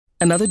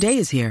Another day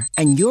is here,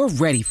 and you're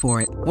ready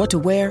for it. What to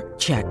wear?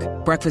 Check.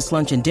 Breakfast,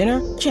 lunch, and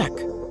dinner? Check.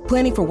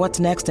 Planning for what's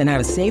next and how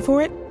to save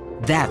for it?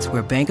 That's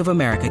where Bank of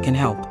America can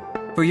help.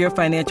 For your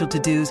financial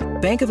to-dos,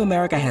 Bank of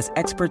America has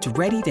experts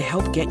ready to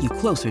help get you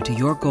closer to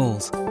your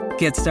goals.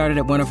 Get started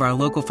at one of our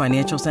local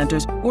financial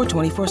centers or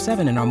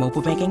 24/7 in our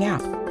mobile banking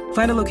app.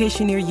 Find a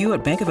location near you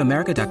at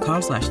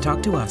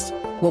bankofamerica.com/talktous.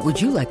 What would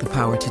you like the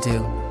power to do?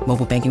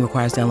 Mobile banking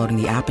requires downloading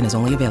the app and is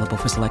only available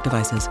for select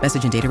devices.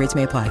 Message and data rates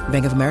may apply.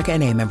 Bank of America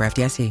NA, member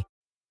FDIC.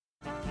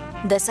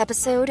 This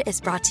episode is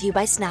brought to you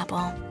by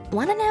Snapple.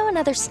 Want to know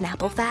another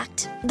Snapple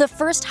fact? The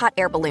first hot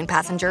air balloon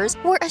passengers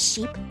were a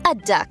sheep, a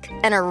duck,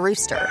 and a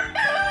rooster.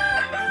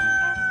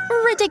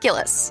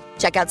 Ridiculous.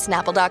 Check out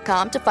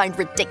Snapple.com to find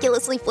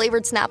ridiculously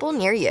flavored Snapple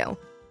near you.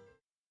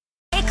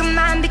 Okay,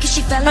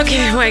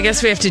 well, I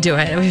guess we have to do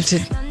it. We have to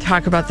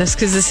talk about this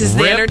because this is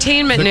the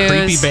entertainment news. The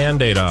creepy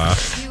Band-Aid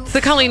off. It's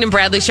the Colleen and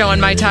Bradley Show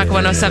on My Talk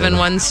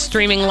 1071,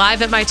 streaming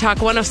live at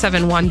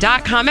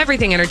MyTalk1071.com.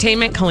 Everything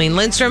Entertainment. Colleen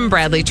Lindstrom,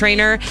 Bradley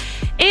Traynor,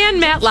 and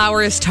Matt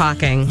Lauer is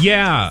talking.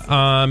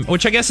 Yeah,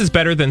 which I guess is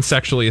better than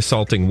sexually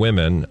assaulting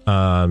women,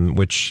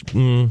 which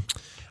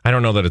I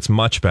don't know that it's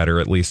much better,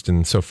 at least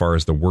insofar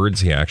as the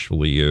words he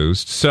actually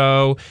used.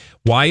 So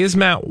why is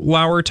Matt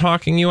Lauer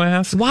talking, you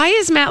ask? Why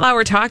is Matt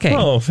Lauer talking?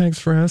 Oh, thanks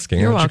for asking.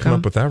 You're Why don't welcome. you come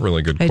up with that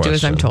really good question? I do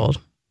as I'm told.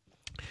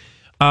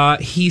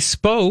 He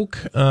spoke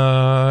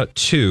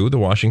to the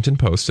Washington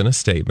Post in a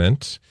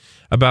statement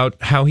about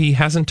how he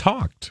hasn't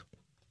talked.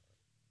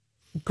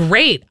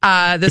 Great.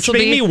 This Which will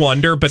made me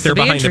wonder, but they're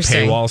behind a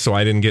interesting. paywall, so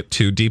I didn't get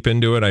too deep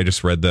into it. I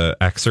just read the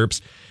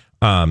excerpts.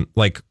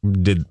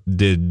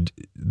 Did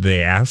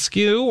they ask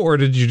you, or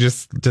did you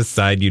just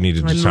decide you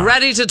needed to talk? I'm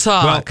ready to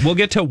talk. Well, we'll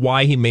get to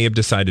why he may have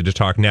decided to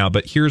talk now,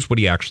 but here's what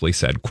he actually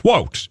said.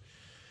 Quote,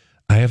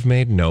 I have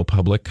made no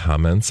public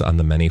comments on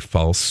the many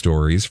false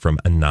stories from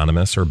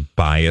anonymous or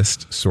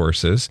biased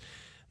sources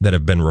that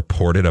have been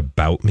reported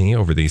about me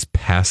over these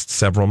past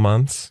several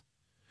months.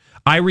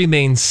 I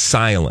remain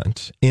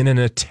silent in an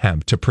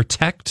attempt to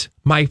protect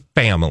my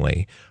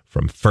family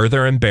from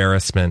further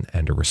embarrassment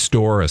and to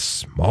restore a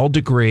small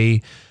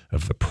degree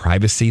of the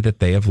privacy that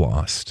they have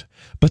lost.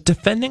 But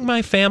defending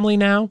my family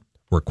now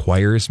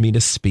requires me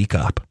to speak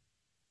up.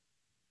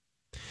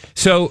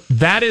 So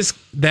that is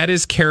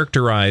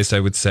characterized, I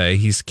would say.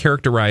 He's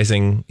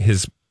characterizing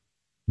his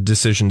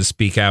decision to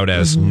speak out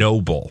as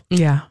noble.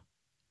 Yeah.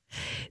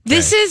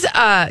 This is,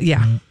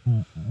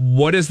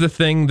 What is the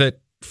thing that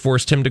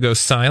forced him to go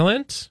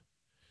silent?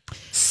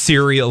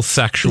 Serial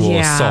sexual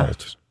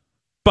assault.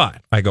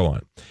 But I go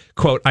on.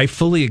 Quote, I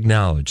fully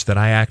acknowledge that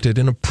I acted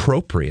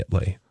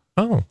inappropriately.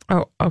 Oh,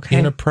 okay.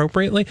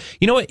 Inappropriately?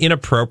 You know what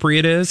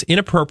inappropriate is?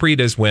 Inappropriate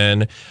is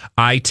when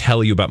I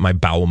tell you about my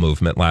bowel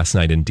movement last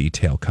night in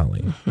detail,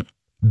 Colleen.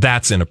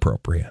 That's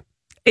inappropriate.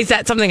 Is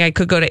that something I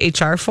could go to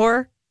HR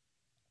for?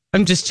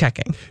 I'm just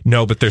checking.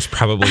 No, but there's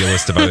probably a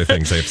list of other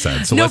things they've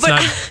said. So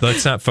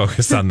let's not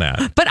focus on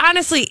that. But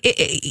honestly,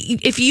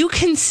 if you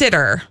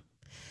consider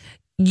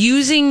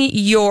using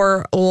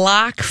your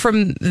lock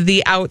from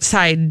the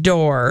outside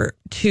door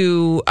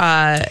to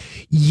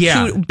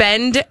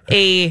bend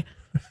a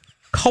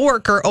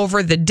coworker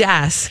over the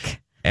desk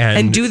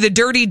and do the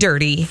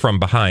dirty from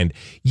behind.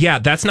 Yeah,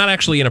 that's not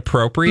actually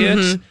inappropriate.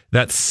 Mm-hmm.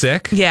 That's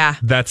sick. Yeah.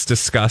 That's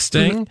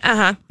disgusting. Mm-hmm.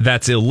 Uh-huh.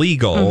 That's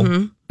illegal.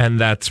 Mm-hmm. And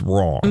that's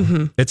wrong.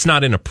 Mm-hmm. It's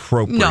not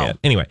inappropriate. No.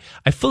 Anyway,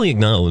 I fully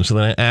acknowledge that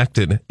I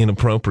acted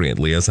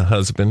inappropriately as a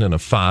husband and a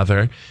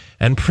father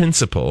and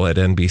principal at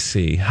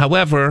NBC.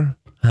 However,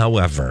 I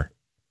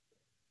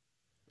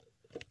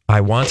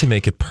want to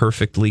make it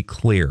perfectly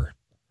clear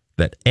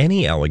that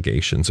any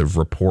allegations of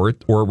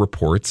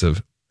reports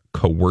of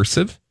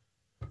coercive,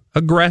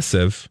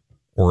 aggressive,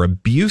 or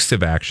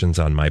abusive actions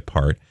on my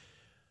part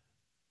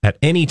at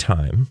any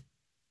time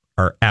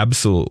are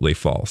absolutely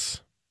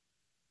false.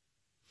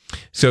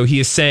 So he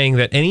is saying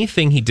that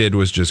anything he did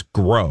was just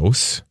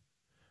gross,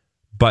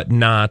 but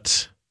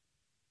not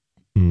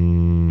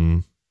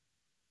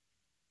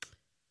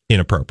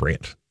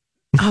inappropriate.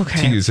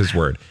 Okay. To use his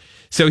word.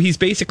 So he's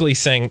basically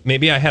saying,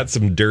 maybe I had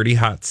some dirty,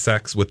 hot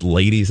sex with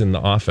ladies in the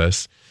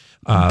office.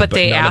 But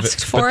they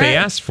asked for it? They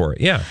asked for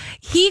it, yeah.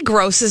 He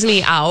grosses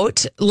me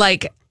out.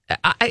 Like,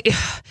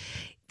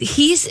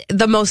 he's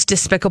the most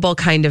despicable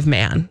kind of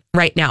man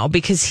right now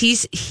because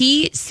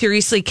he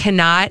seriously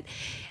cannot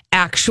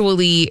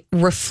actually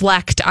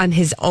reflect on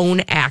his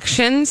own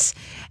actions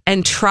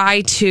and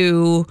try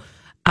to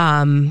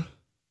and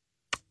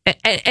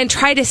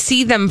try to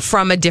see them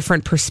from a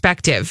different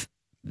perspective,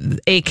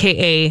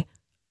 aka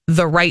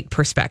the right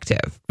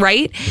perspective,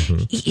 right?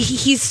 Mm-hmm.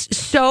 He's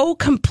so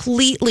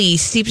completely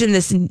steeped in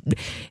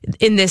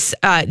this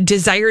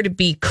desire to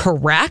be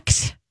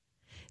correct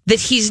that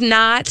he's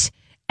not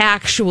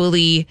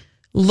actually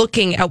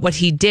looking at what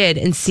he did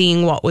and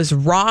seeing what was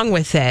wrong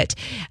with it,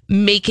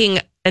 making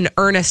an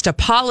earnest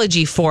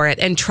apology for it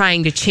and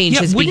trying to change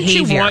his wouldn't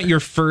behavior. You want your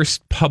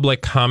first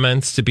public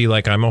comments to be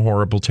like, I'm a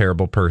horrible,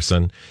 terrible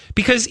person?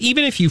 Because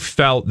even if you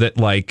felt that,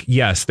 like,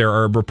 yes, there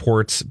are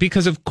reports,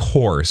 because of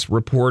course,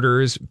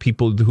 reporters,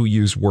 people who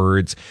use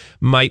words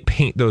might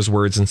paint those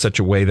words in such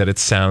a way that it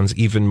sounds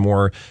even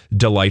more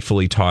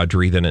delightfully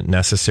tawdry than it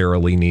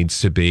necessarily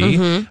needs to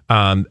be.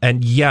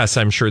 And yes,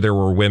 I'm sure there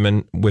were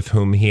women with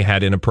whom he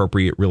had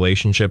inappropriate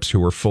relationships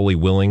who were fully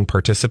willing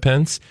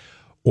participants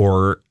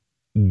or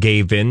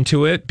gave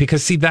into it,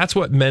 because see, that's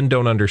what men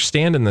don't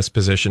understand in this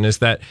position, is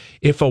that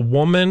if a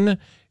woman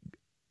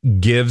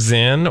gives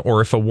in or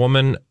if a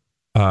woman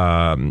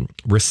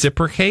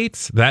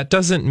reciprocates, that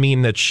doesn't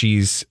mean that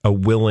she's a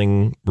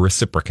willing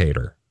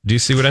reciprocator. Do you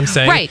see what I'm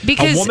saying? Right,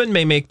 because a woman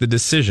may make the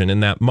decision in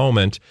that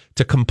moment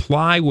to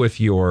comply with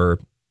your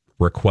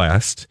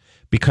request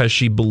because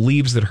she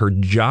believes that her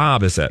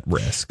job is at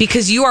risk.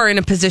 Because you are in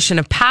a position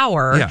of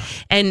power,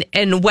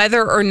 and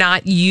whether or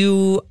not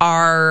you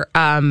are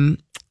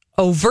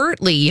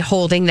overtly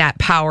holding that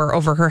power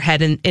over her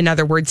head, in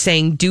other words,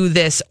 saying, do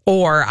this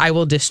or I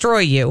will destroy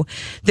you,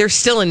 there's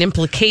still an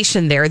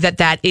implication there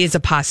that is a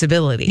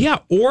possibility. Yeah,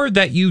 or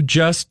that you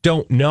just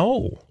don't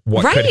know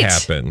what could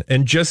happen.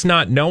 And just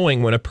not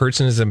knowing when a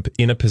person is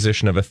in a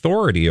position of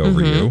authority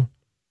over you,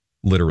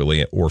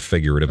 literally or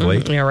figuratively.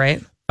 Yeah,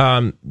 right.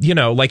 You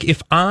know, like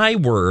if I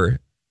were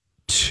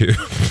to...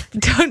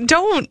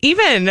 Don't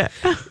even.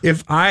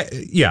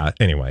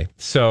 Anyway.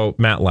 So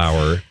Matt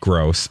Lauer,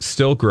 gross,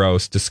 still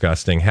gross,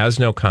 disgusting, has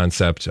no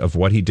concept of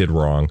what he did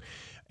wrong.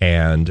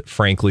 And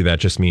frankly, that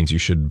just means you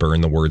should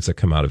burn the words that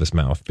come out of his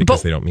mouth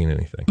because they don't mean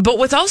anything. But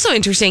what's also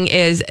interesting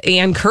is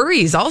Ann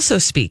Curry's also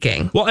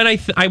speaking. Well, and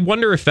I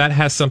wonder if that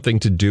has something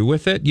to do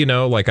with it. You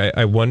know, like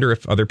I wonder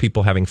if other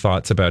people having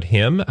thoughts about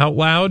him out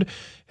loud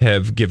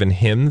have given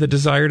him the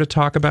desire to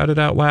talk about it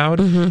out loud.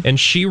 And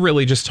she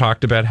really just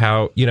talked about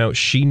how, you know,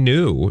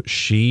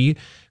 she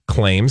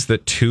claims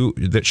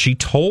that she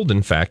told,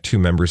 in fact, two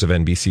members of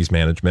NBC's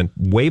management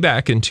way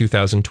back in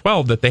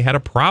 2012 that they had a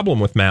problem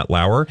with Matt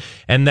Lauer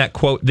and that,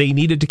 quote, they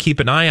needed to keep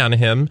an eye on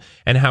him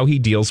and how he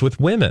deals with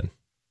women.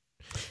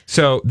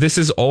 So this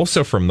is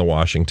also from the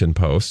Washington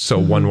Post. So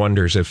one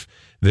wonders if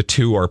the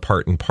two are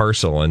part and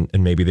parcel and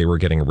maybe they were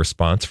getting a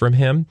response from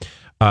him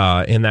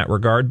in that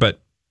regard.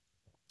 But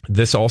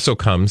this also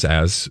comes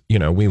as, you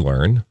know, we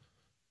learn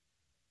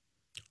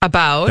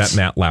about that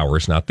Matt Lauer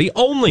is not the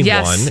only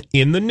one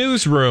in the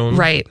newsroom,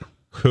 right,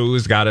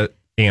 who's got to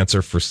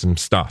answer for some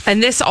stuff.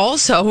 And this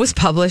also was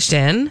published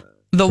in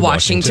the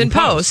Washington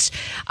Post.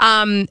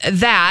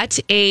 That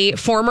a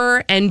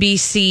former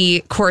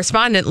NBC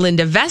correspondent,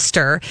 Linda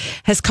Vester,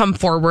 has come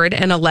forward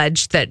and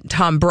alleged that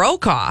Tom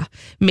Brokaw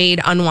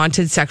made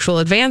unwanted sexual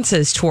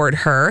advances toward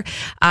her,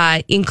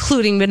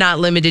 including but not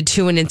limited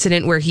to an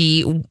incident where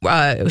he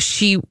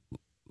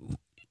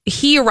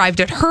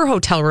arrived at her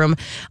hotel room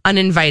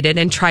uninvited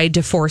and tried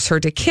to force her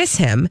to kiss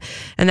him.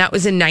 And that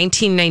was in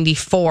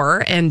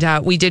 1994.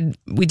 And we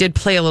did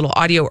play a little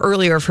audio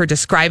earlier of her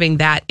describing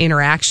that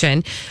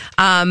interaction.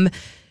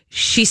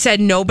 She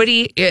said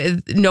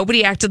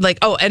nobody acted like,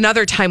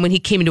 another time when he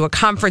came into a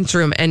conference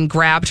room and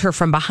grabbed her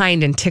from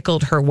behind and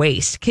tickled her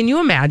waist. Can you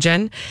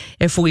imagine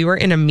if we were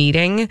in a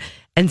meeting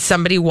and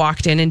somebody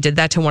walked in and did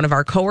that to one of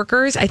our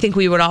coworkers? I think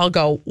we would all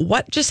go,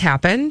 what just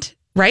happened?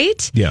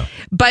 Right? Yeah.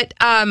 But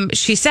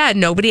she said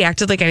nobody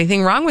acted like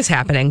anything wrong was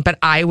happening, but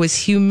I was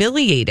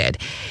humiliated.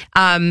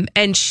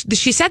 And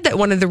she said that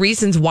one of the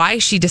reasons why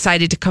she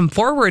decided to come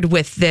forward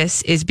with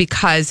this is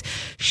because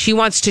she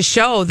wants to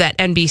show that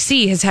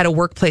NBC has had a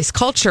workplace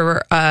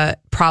culture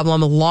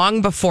problem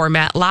long before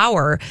Matt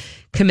Lauer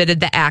committed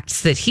the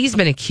acts that he's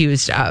been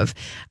accused of.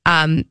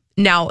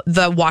 Now,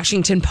 the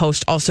Washington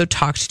Post also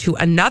talked to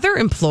another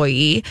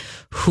employee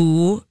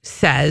who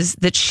says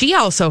that she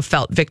also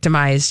felt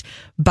victimized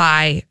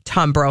by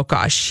Tom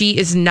Brokaw. She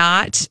is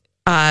not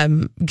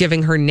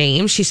giving her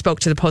name. She spoke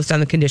to the Post on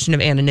the condition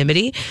of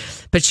anonymity,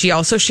 but she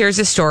also shares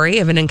a story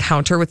of an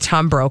encounter with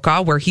Tom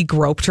Brokaw where he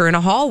groped her in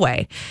a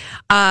hallway.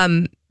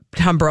 Tom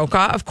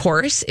Brokaw, of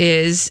course,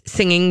 is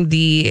singing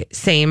the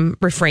same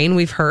refrain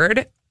we've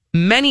heard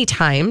many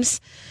times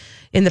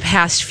in the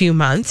past few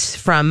months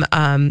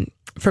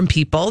from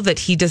people, that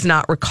he does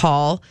not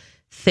recall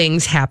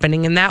things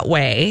happening in that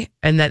way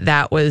and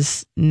that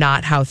was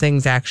not how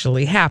things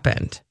actually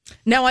happened.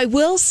 Now, I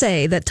will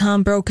say that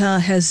Tom Brokaw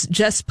has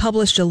just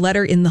published a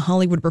letter in The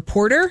Hollywood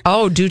Reporter.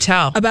 Oh, do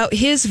tell. About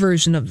his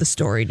version of the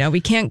story. Now, we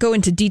can't go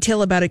into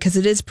detail about it because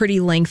it is pretty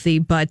lengthy,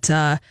 but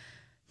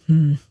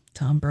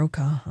Tom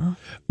Brokaw, huh?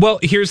 Well,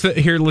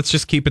 let's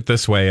just keep it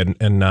this way,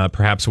 and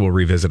perhaps we'll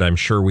revisit. I'm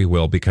sure we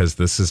will, because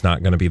this is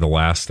not going to be the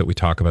last that we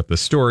talk about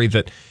this story.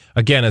 That,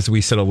 again, as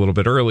we said a little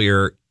bit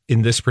earlier,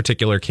 in this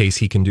particular case,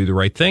 he can do the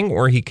right thing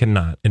or he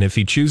cannot. And if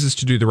he chooses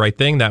to do the right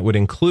thing, that would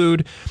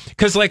include,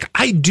 because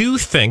I do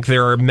think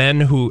there are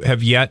men who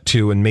have yet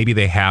to, and maybe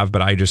they have,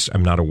 but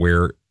I'm not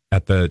aware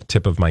at the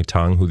tip of my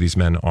tongue who these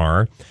men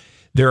are.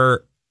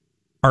 There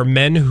are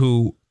men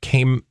who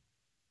came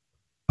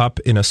up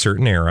in a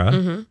certain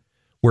era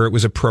where it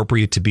was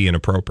appropriate to be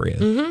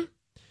inappropriate.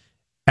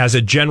 as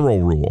a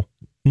general rule,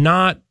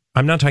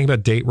 I'm not talking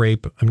about date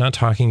rape. I'm not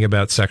talking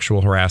about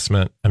sexual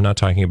harassment. I'm not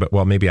talking about,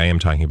 well, maybe I am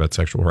talking about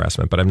sexual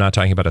harassment, but I'm not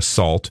talking about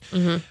assault.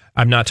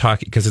 I'm not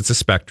talking, because it's a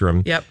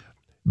spectrum. Yep.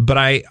 But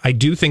I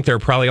do think there are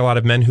probably a lot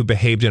of men who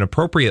behaved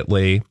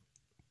inappropriately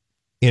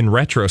in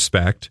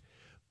retrospect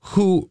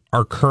who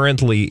are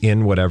currently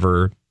in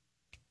whatever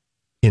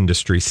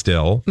industry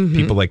still.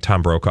 People like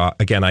Tom Brokaw.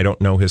 Again, I don't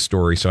know his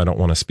story, so I don't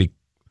want to speak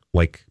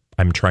like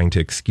I'm trying to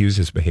excuse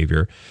his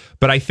behavior.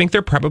 But I think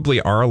there probably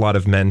are a lot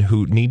of men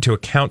who need to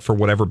account for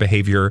whatever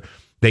behavior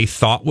they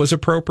thought was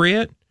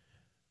appropriate.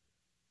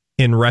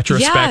 In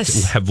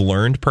retrospect, have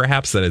learned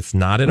perhaps that it's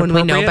not inappropriate.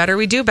 When we know better,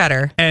 we do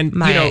better. And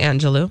Maya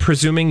Angelou.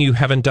 Presuming you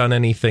haven't done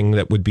anything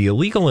that would be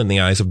illegal in the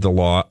eyes of the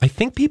law, I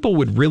think people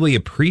would really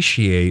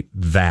appreciate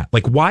that.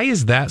 Like, why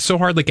is that so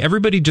hard? Like,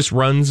 everybody just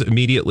runs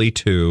immediately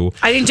to,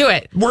 I didn't do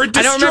it. We're I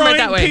don't remember it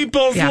that destroying way.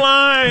 people's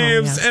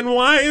lives, Oh, yeah.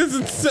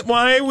 and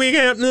why we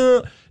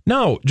can't?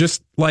 No,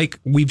 just like,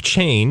 we've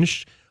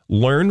changed.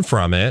 Learn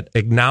from it.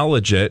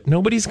 Acknowledge it.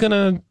 Nobody's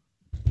gonna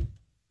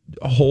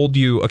hold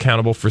you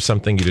accountable for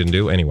something you didn't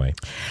do anyway.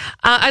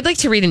 I'd like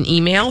to read an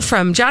email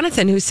from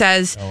Jonathan who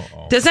says,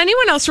 does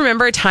anyone else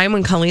remember a time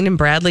when Colleen and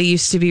Bradley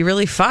used to be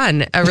really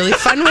fun? A really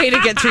fun way to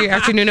get through your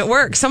afternoon at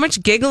work. So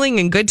much giggling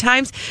and good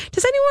times.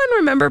 Does anyone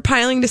remember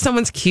piling to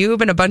someone's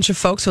cube and a bunch of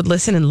folks would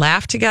listen and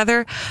laugh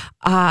together?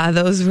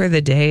 Those were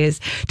the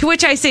days. To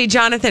which I say,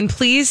 Jonathan,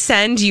 please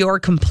send your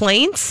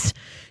complaints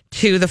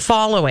to the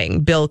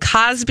following: Bill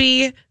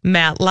Cosby,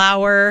 Matt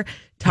Lauer,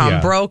 Tom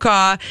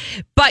Brokaw.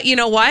 But you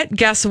know what?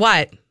 Guess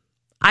what?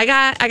 I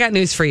got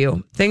news for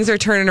you. Things are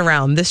turning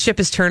around. This ship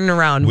is turning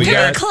around. We're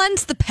going to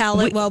cleanse the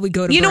palate while we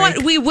go to break. You know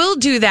what? We will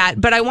do that,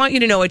 but I want you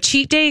to know a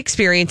cheat day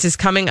experience is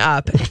coming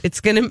up.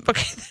 It's going to...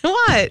 Okay,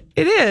 what?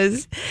 It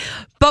is.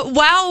 But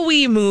while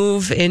we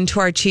move into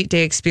our cheat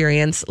day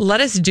experience,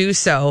 let us do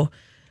so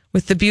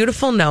with the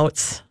beautiful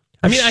notes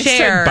of I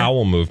said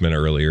bowel movement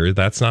earlier.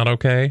 That's not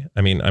okay?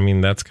 I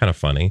mean, that's kind of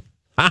funny.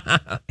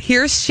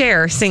 Here's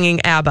Cher singing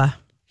ABBA.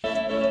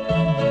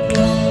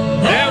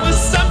 There was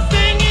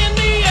something in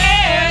the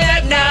air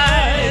that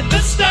night. The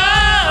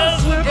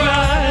stars were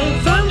bright.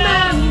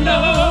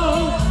 Fernando.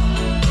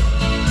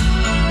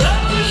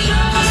 That was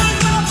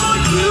shining for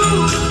you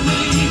and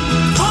me.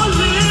 For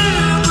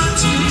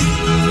liberty.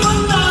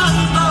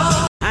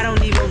 Fernando. I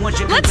don't even want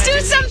you to. Let's do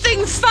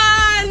something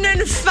fun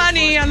and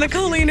funny on the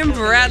Colleen and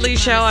Bradley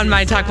Show on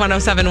My Talk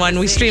 1071.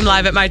 We stream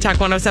live at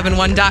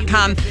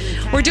MyTalk1071.com.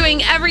 We're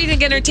doing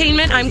Everything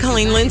Entertainment. I'm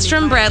Colleen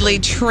Lindstrom, Bradley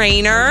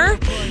Trainer.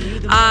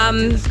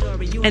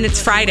 And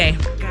it's Friday.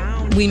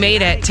 We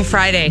made it to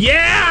Friday.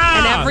 Yeah!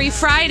 And every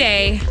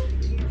Friday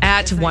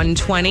at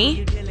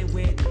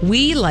 1:20,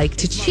 we like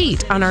to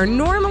cheat on our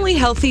normally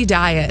healthy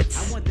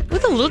diets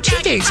with a little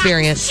cheat day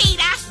experience.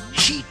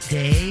 Cheat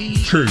day.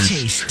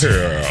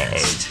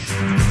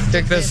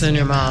 Stick this in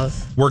your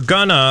mouth. We're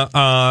gonna,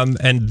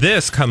 and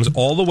this comes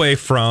all the way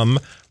from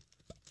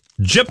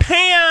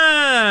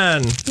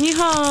Japan.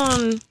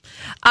 Nihon.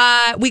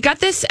 We got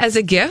this as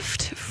a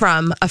gift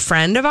from a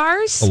friend of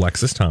ours.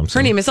 Alexis Thompson.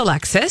 Her name is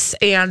Alexis,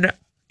 and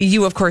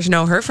you, of course,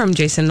 know her from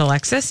Jason and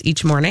Alexis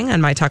each morning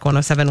on My Talk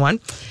 1071.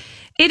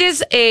 It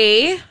is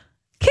a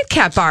Kit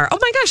Kat bar. Oh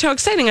my gosh, how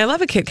exciting. I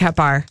love a Kit Kat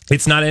bar.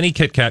 It's not any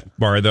Kit Kat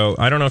bar, though.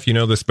 I don't know if you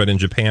know this, but in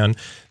Japan,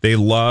 they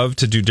love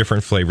to do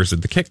different flavors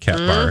of the Kit Kat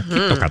bar.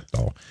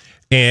 Kitto.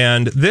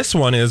 And this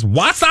one is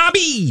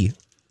wasabi.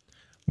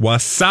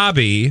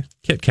 Wasabi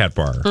Kit Kat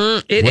bar.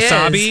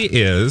 Wasabi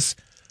is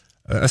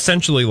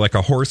essentially like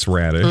a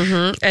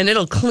horseradish. And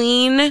it'll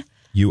clean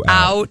you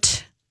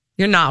out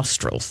your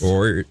nostrils.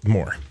 Or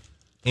more.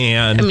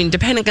 And I mean,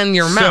 depending on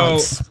your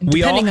mouth.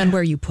 Depending on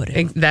where you put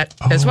it. That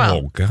as well.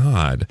 Oh,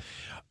 God.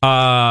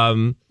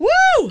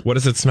 Woo! What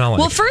does it smell like?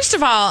 Well, first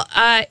of all,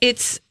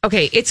 it's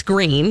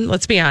green.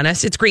 Let's be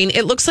honest. It's green.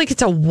 It looks like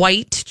it's a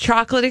white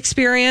chocolate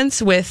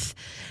experience with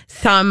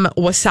some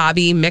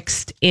wasabi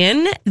mixed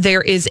in.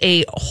 There is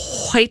a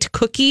white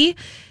cookie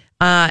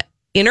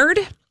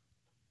innard,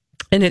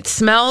 and it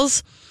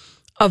smells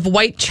of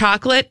white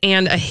chocolate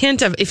and a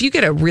hint of, if you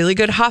get a really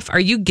good huff, are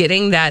you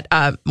getting that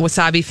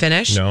wasabi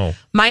finish? No.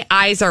 My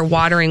eyes are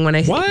watering when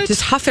I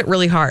just huff it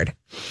really hard.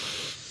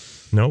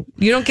 Nope.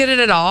 You don't get it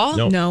at all?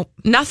 Nope. No.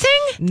 Nothing?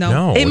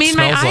 No. It made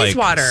my smells eyes like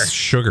water.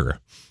 Sugar.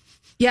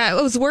 Yeah,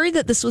 I was worried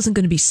that this wasn't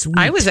going to be sweet.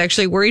 I was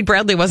actually worried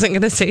Bradley wasn't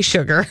going to say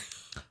sugar.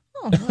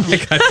 Oh my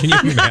God, can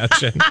you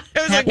imagine?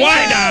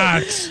 Why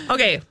not?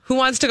 Okay, who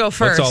wants to go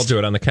first? Let's all do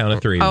it on the count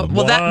of three. Oh,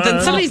 well,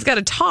 then somebody's got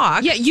to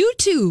talk. Yeah, you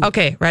two.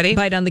 Okay, ready?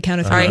 Bite on the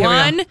count of three. All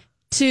right, here we go. 1,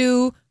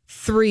 2,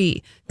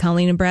 3.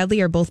 Colleen and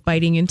Bradley are both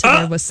biting into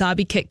their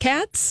wasabi Kit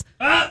Kats.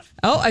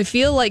 Oh, I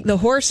feel like the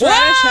horseradish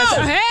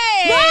has... Hey!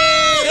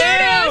 Whoa, there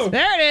it is.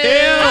 There it Ew.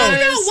 is. Oh,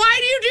 no, why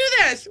do you do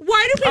this?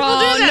 Why do people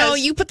do this? no,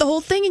 you put the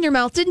whole thing in your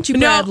mouth, didn't you,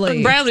 Bradley?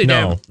 No, Bradley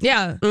No. did.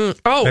 Yeah.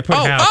 I put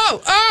half.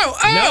 Oh.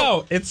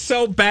 No, it's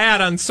so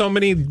bad on so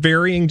many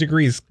varying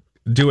degrees.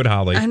 Do it,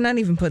 Holly. I'm not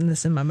even putting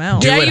this in my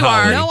mouth. Yeah, it, you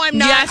Holly. are. No, I'm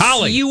not. Yes,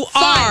 Holly. you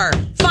are.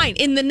 Fine.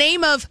 In the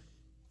name of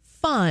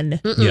fun.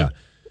 Yeah.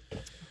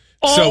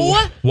 So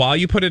while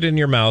you put it in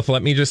your mouth,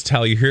 let me just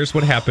tell you, here's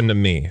what happened to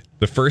me.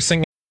 The first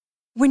thing.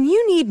 When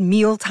you need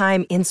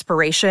mealtime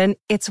inspiration,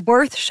 it's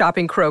worth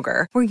shopping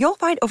Kroger, where you'll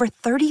find over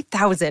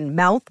 30,000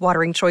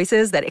 mouth-watering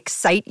choices that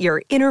excite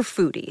your inner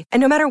foodie. And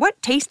no matter what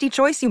tasty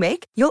choice you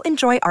make, you'll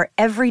enjoy our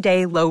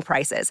everyday low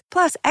prices,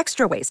 plus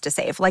extra ways to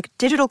save, like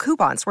digital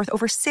coupons worth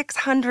over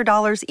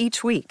 $600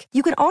 each week.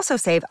 You can also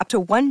save up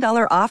to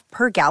 $1 off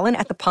per gallon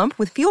at the pump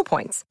with fuel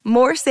points.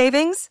 More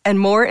savings and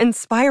more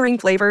inspiring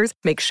flavors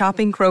make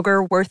shopping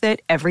Kroger worth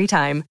it every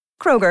time.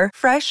 Kroger,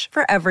 fresh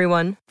for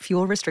everyone.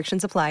 Fuel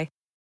restrictions apply.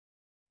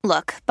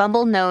 Look,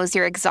 Bumble knows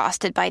you're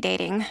exhausted by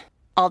dating.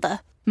 All the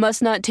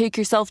must not take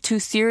yourself too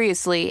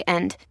seriously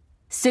and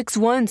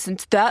 6'1"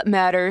 since that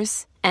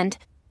matters. And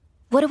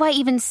what do I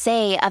even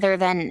say other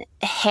than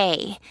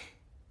hey?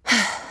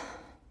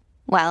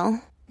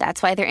 Well,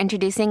 that's why they're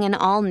introducing an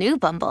all-new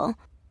Bumble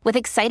with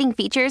exciting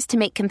features to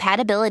make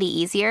compatibility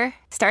easier,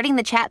 starting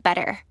the chat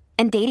better,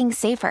 and dating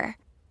safer.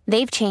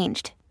 They've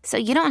changed, so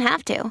you don't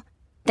have to.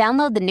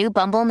 Download the new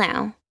Bumble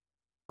now.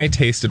 I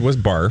tasted was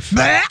barf.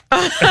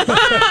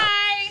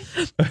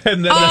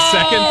 And then the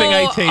second thing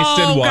I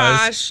tasted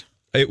was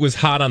it was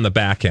hot on the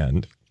back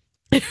end.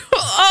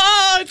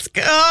 It's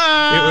good.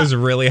 It was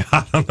really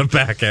hot on the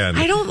back end.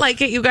 I don't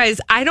like it, you guys.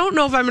 I don't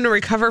know if I'm going to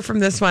recover from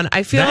this one.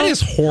 I feel that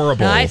is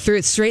horrible. I threw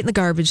it straight in the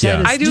garbage.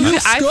 Yeah. That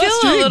is I feel a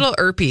disgusting. little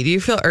irpy. Do you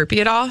feel irpy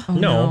at all?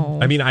 No.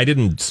 I mean, I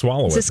didn't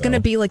swallow it. Is this going though.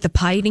 to be like the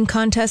pie eating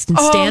contest and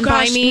stand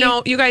by me?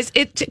 No, you guys,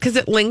 because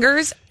it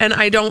lingers and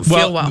I don't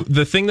feel well.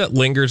 The thing that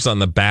lingers on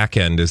the back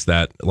end is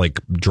that like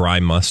dry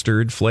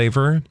mustard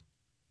flavor.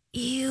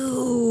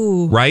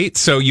 Ew. Right?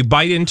 So you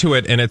bite into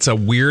it and it's a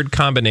weird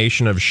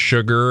combination of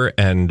sugar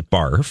and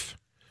barf.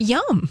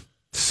 Yum.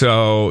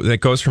 So it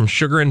goes from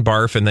sugar and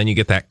barf, and then you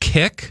get that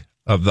kick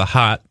of the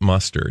hot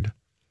mustard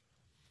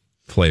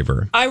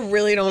flavor. I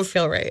really don't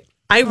feel right.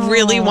 I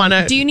really want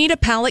to. Do you need a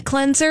palate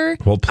cleanser?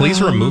 Well,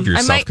 please remove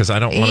yourself because I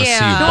don't want to see you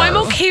barf. No, I'm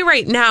okay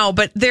right now,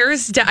 but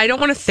I don't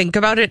want to think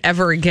about it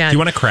ever again. Do you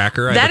want a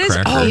cracker? I have a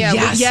cracker. Oh, Yeah,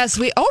 yes.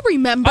 we all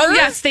remember. Oh,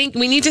 yes.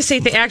 We need to say,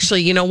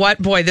 actually, you know what?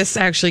 Boy, this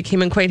actually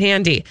came in quite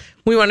handy.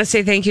 We want to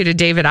say thank you to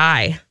David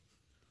I.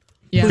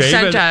 Yeah. Who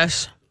sent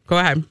us. Go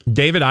ahead.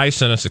 David I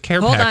sent us a care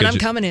Hold package. on, I'm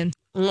coming in.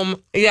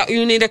 Yeah,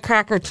 you need a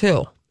cracker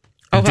too.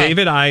 Okay.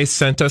 David I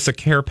sent us a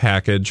care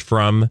package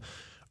from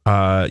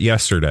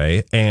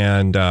yesterday,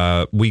 and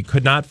we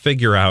could not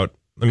figure out.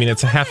 I mean,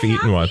 it's a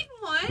half-eaten one.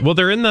 Well,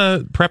 they're in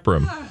the prep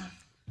room.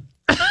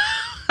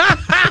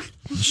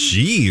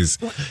 Jeez.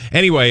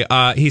 Anyway,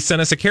 he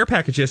sent us a care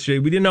package yesterday.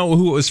 We didn't know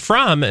who it was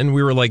from, and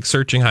we were like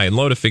searching high and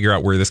low to figure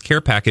out where this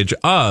care package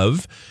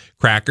of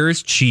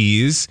crackers,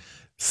 cheese,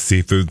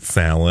 seafood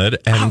salad,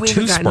 and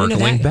 2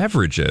 sparkling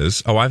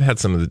beverages. Oh, I've had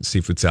some of the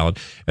seafood salad,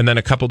 and then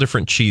a couple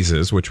different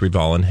cheeses, which we've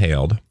all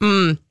inhaled.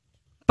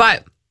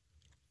 But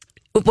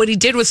what he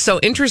did was so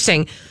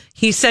interesting.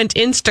 He sent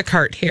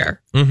Instacart here.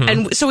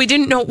 And so we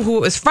didn't know who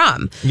it was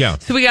from. Yeah.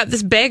 So we got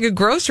this bag of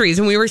groceries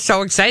and we were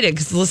so excited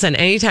because, listen,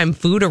 anytime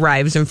food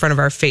arrives in front of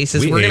our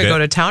faces, we're going to go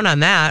to town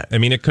on that. I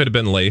mean, it could have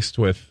been laced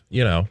with,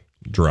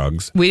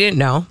 drugs. We didn't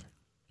know.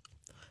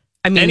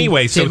 I mean,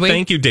 anyway, so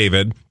thank you,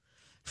 David,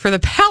 for the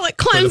palate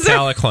cleanser. For the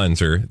palate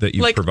cleanser that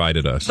you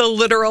provided us. The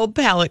literal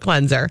palate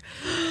cleanser.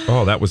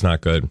 Oh, that was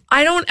not good.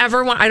 I don't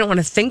want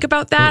to think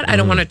about that. I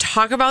don't want to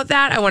talk about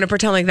that. I want to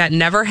pretend like that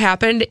never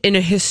happened in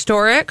a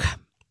historic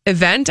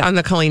event on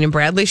the Colleen and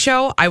Bradley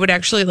show. I would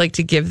actually like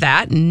to give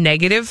that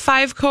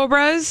 -5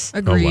 Cobras.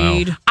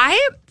 Agreed. Oh, wow.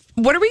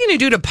 What are we going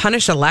to do to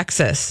punish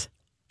Alexis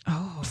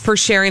for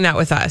sharing that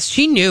with us?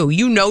 She knew.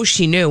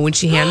 She knew when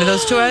she handed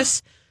those to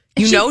us.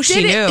 She knew.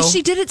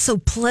 She did it so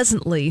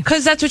pleasantly.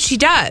 Because that's what she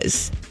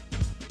does.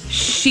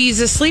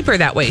 She's a sleeper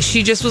that way.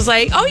 She just was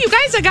like, oh, you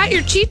guys, I got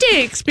your cheat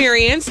day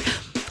experience.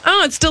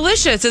 Oh, it's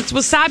delicious. It's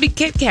wasabi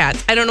Kit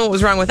Kats. I don't know what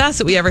was wrong with us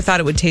that we ever thought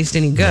it would taste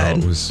any good.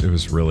 No, it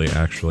was really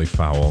actually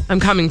foul. I'm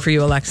coming for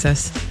you,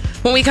 Alexis.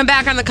 When we come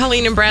back on the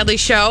Colleen and Bradley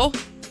show,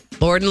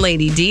 Lord and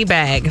Lady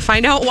D-Bag.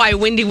 Find out why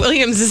Wendy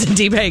Williams is a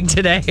D-Bag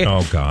today.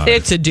 Oh, God.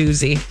 It's a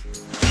doozy.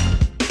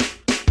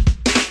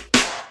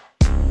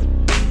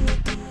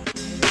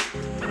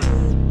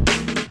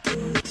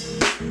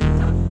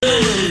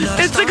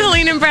 It's the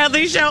Colleen and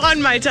Bradley show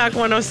on My Talk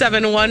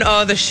 107.1.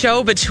 Oh, the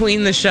show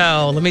between the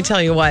show. Let me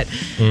tell you what.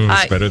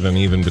 It's better than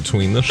even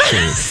between the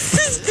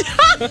sheets.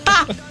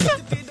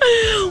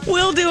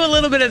 We'll do a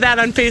little bit of that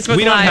on Facebook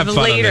We don't Live have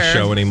fun later. on the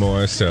show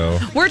anymore, so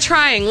We're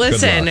trying.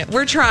 Listen, luck.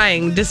 we're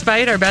trying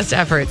despite our best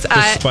efforts.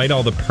 despite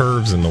all the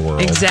pervs in the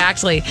world.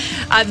 Exactly.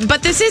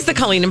 But this is the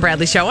Colleen and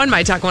Bradley show on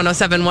My Talk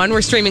 107.1.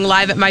 We're streaming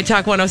live at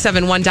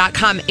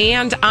MyTalk1071.com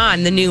and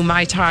on the new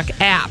My Talk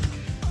app.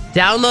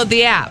 Download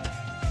the app.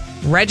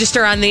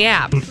 Register on the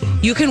app.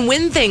 You can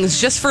win things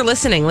just for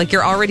listening like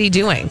you're already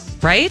doing,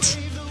 right?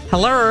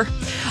 Hello.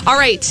 All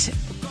right.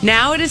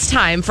 Now it is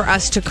time for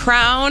us to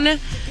crown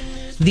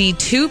the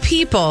 2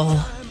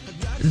 people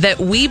that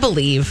we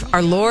believe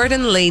are Lord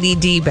and Lady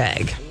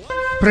D-Bag.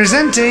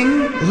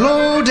 Presenting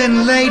Lord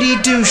and Lady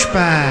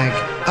Douchebag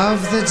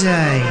of the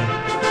Day.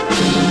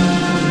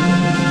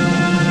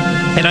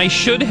 And I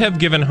should have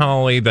given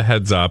Holly the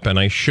heads up, and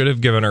I should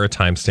have given her a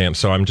timestamp.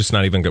 So I'm just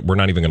not even. We're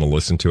not even going to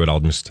listen to it. I'll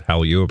just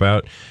tell you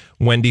about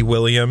Wendy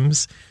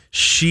Williams.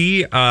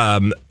 She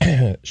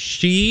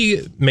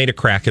she made a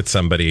crack at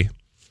somebody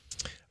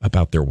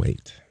about their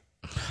weight,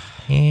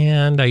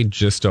 and I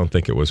just don't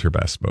think it was her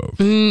best move.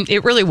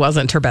 It really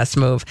wasn't her best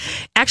move.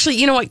 Actually,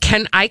 you know what?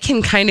 I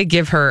can kind of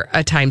give her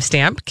a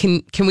timestamp.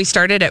 Can we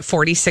start it at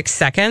 46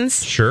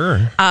 seconds?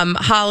 Sure.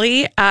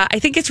 Holly, I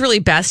think it's really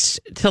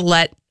best to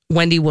let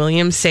Wendy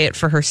Williams say it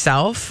for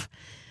herself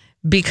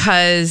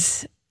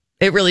because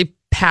it really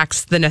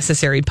packs the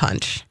necessary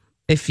punch,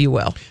 if you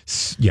will.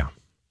 Yeah.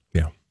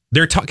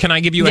 Can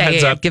I give you a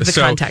heads up? Give the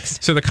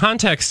context. So the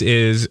context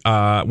is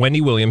Wendy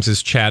Williams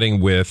is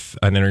chatting with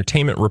an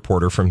entertainment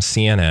reporter from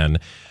CNN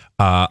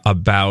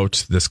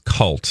about this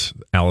cult,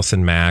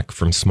 Allison Mack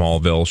from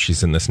Smallville.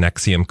 She's in this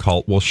NXIVM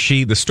cult. Well,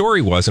 the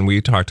story was, and we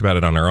talked about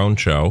it on our own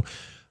show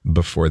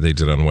before they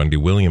did on Wendy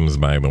Williams,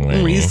 by the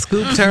way. We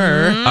scooped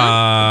her.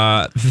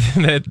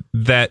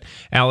 That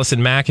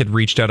Allison Mack had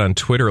reached out on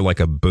Twitter like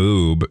a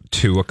boob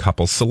to a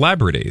couple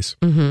celebrities.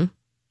 Mm-hmm.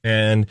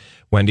 And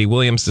Wendy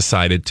Williams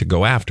decided to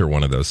go after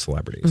one of those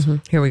celebrities. Mm-hmm.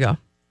 Here we go.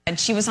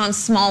 She was on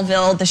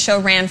Smallville. The show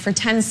ran for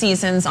 10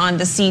 seasons on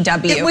the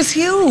CW. It was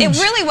huge. It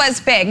really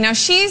was big. Now,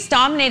 she's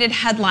dominated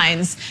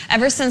headlines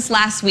ever since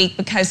last week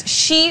because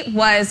she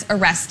was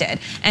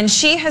arrested. And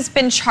she has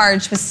been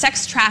charged with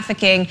sex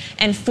trafficking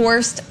and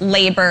forced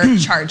labor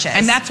charges.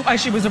 And that's why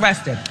she was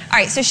arrested. All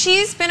right, so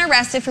she's been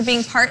arrested for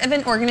being part of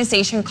an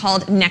organization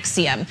called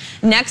NXIVM.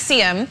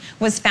 NXIVM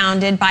was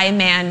founded by a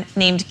man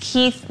named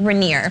Keith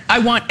Raniere. I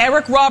want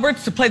Eric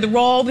Roberts to play the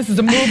role. This is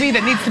a movie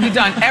that needs to be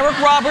done. Eric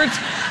Roberts,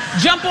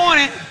 jump on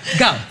it.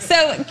 Go.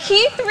 So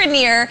Keith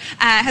Raniere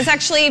has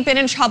actually been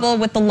in trouble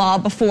with the law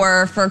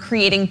before for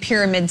creating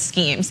pyramid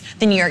schemes.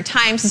 The New York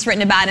Times has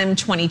written about him.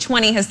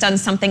 2020 has done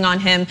something on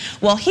him.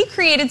 Well, he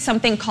created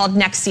something called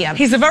NXIVM.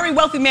 He's a very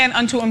wealthy man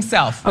unto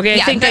himself. Okay,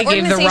 Yeah, I think the I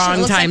gave the organization wrong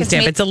looks like timestamp.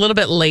 it's It's a little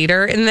bit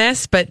later in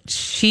this, but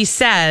she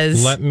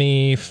says... Let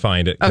me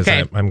find it, because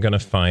Okay. I'm going to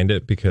find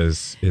it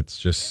because it's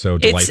just so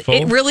delightful.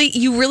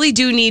 You really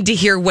do need to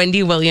hear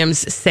Wendy Williams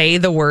say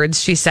the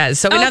words she says.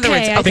 So in other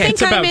words, I think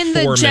it's about I'm in 4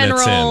 the minutes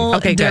general in.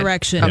 Okay, good.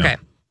 direction. Okay.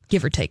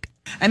 Give or take.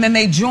 And then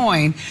they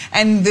join,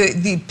 and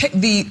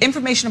the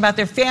information about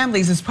their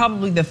families is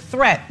probably the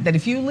threat that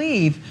if you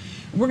leave,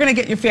 we're going to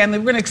get your family,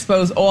 we're going to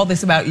expose all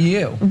this about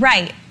you.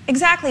 Right.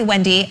 Exactly,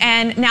 Wendy.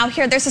 And now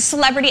here, there's a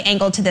celebrity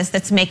angle to this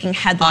that's making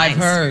headlines.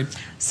 I've heard.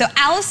 So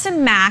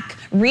Allison Mack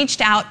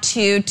reached out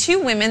to two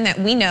women that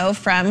we know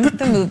from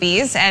the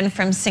movies and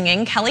from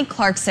singing, Kelly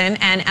Clarkson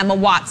and Emma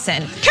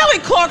Watson. Kelly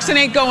Clarkson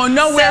ain't going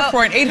nowhere So-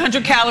 for an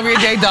 800 calorie a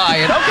day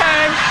diet.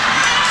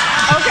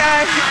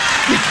 Okay.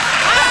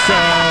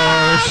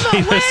 So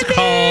she was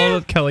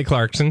called Kelly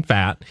Clarkson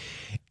fat.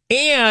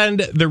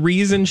 And the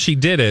reason she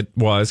did it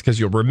was because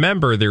you'll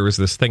remember there was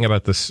this thing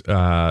about this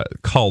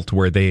cult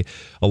where they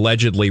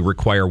allegedly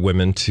require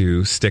women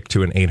to stick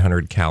to an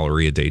 800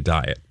 calorie a day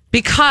diet.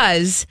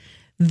 because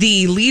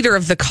the leader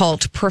of the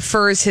cult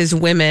prefers his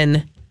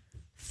women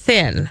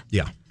thin.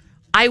 Yeah.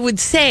 I would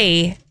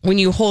say when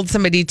you hold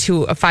somebody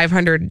to a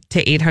 500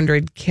 to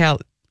 800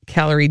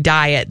 calorie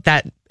diet,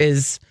 that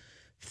is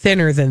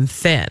thinner than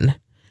thin.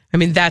 I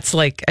mean, that's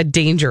like a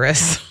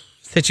dangerous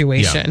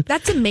situation. Yeah.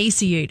 That's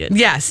emaciated.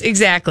 Yes,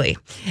 exactly.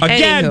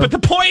 Again, Anywho. but the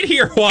point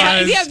here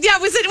was... Yeah,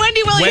 was it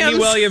Wendy Williams? Wendy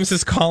Williams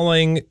is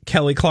calling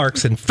Kelly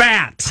Clarkson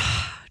fat.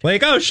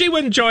 Like, oh, she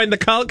wouldn't join the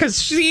cult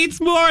because she eats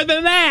more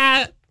than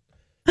that.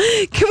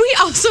 Can we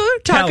also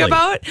talk Kelly.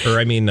 about... Or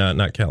I mean,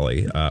 not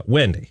Kelly,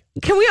 Wendy.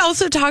 Can we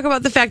also talk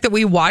about the fact that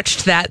we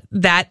watched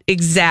that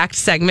exact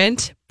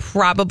segment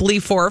probably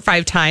 4 or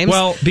 5 times?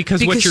 Well,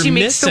 because what you're she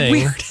makes the missing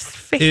weirdest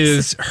faces.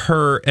 is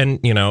her, and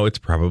you know, it's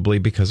probably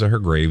because of her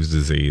Graves'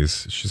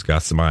 disease. She's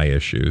got some eye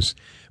issues,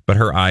 but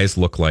her eyes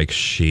look like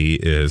she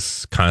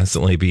is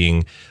constantly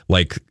being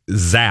like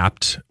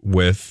zapped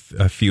with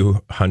a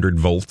few hundred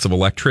volts of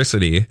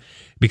electricity,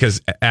 because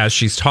as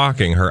she's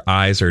talking, her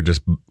eyes are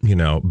just, you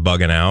know,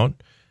 bugging out.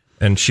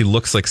 And she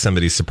looks like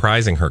somebody's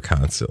surprising her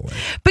constantly.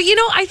 But, you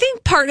know, I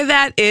think part of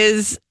that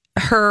is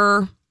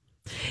her...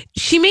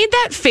 She made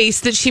that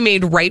face that she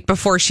made right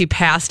before she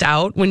passed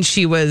out when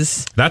she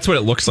was... That's what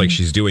it looks like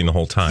she's doing the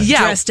whole time. Yeah.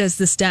 Dressed as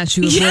the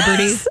Statue of Yes.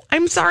 Liberty.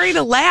 I'm sorry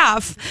to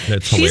laugh.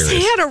 That's She's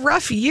hilarious. had a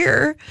rough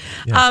year.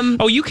 Yeah.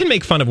 Oh, you can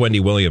make fun of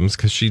Wendy Williams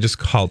because she just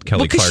called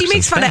Kelly Because Clarkson she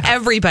makes fun of fat.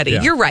 everybody.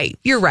 Yeah.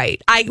 You're right.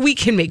 We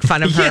can make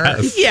fun of her.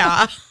 Yes.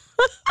 Yeah.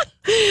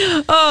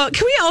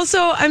 Can we also,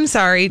 I'm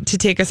sorry to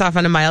take us off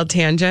on a mild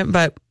tangent,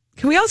 but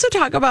can we also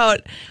talk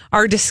about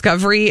our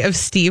discovery of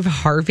Steve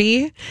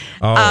Harvey?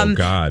 Oh,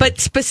 God. But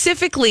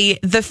specifically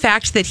the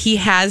fact that he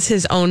has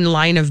his own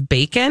line of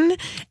bacon,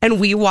 and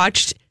we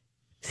watched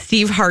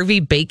Steve Harvey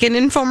bacon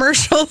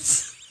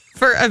infomercials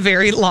for a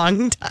very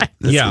long time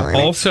this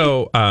morning.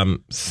 Also,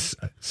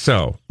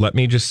 so let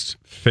me just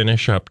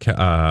finish up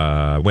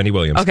Wendy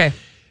Williams. Okay.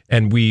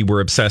 And we were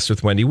obsessed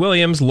with Wendy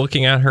Williams,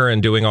 looking at her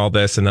and doing all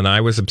this. And then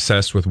I was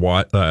obsessed with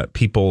what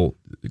people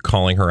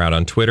calling her out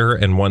on Twitter.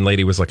 And one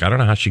lady was like, I don't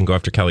know how she can go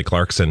after Kelly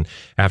Clarkson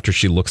after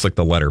she looks like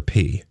the letter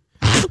P.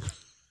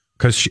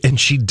 And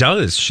she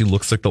does. She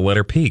looks like the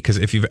letter P. Because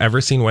if you've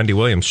ever seen Wendy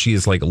Williams, she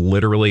is like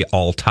literally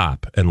all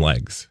top and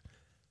legs.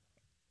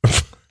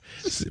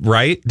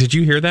 Right? Did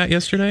you hear that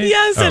yesterday?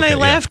 Yes, and I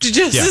laughed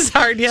just as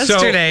hard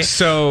yesterday.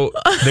 So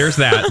there's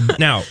that.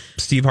 Now,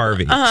 Steve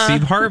Harvey.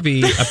 Steve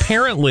Harvey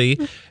apparently,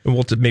 and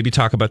we'll maybe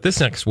talk about this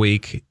next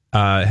week,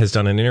 has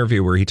done an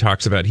interview where he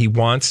talks about he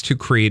wants to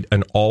create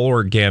an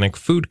all-organic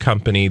food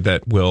company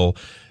that will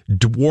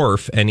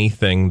dwarf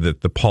anything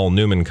that the Paul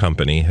Newman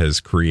Company has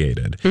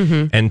created.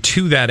 And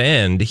to that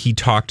end, he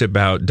talked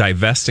about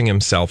divesting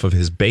himself of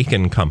his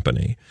bacon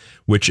company,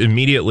 which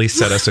immediately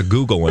set us a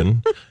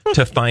Googling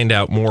to find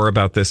out more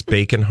about this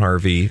Bacon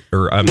Harvey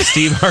or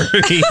Steve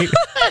Harvey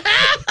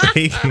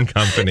Bacon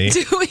Company.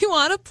 Do we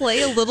want to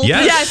play a little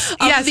Yes. bit?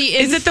 Yes.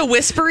 Is it the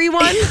whispery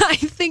one? I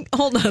think,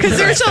 hold on. Because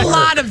there's a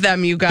lot of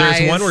them, you guys.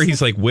 There's one where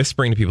he's like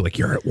whispering to people like,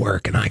 you're at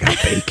work and I got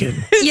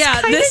bacon.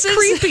 Yeah, this is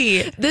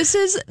creepy. This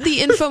is the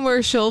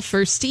infomercial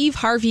for Steve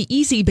Harvey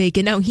Easy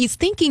Bacon. Now he's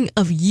thinking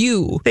of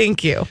you.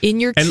 Thank you. In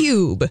your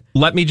cube.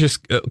 Let me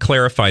just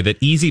clarify that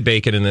Easy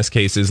Bacon in this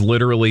case is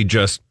literally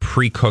just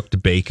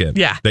pre-cooked bacon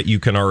that you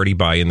can already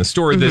buy in the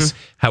store. This,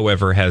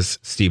 however, has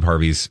Steve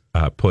Harvey's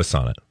puss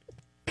on it.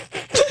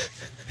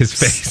 His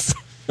face.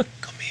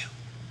 Come here.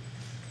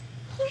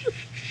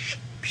 Shh,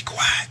 be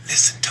quiet.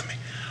 Listen to me.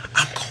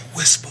 I'm going to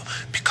whisper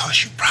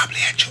because you probably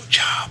at your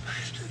job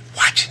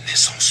watching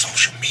this on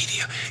social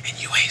media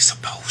and you ain't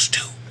supposed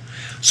to.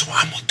 So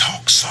I'm going to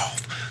talk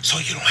soft so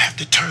you don't have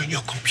to turn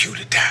your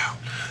computer down.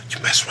 You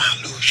mess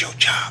around, lose your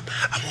job.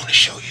 I want to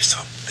show you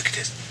something. Look at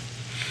this.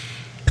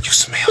 You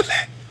smell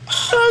that?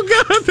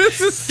 Oh, God,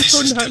 this is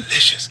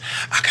delicious.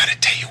 I got to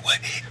tell you what,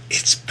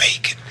 it's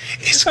bacon.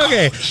 It's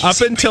okay. Up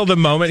until the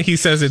moment he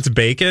says it's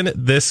bacon,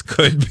 this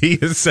could be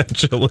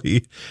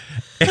essentially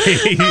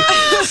a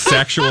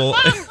sexual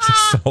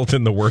assault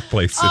in the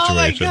workplace situation. Oh,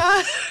 my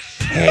God.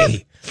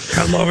 Hey,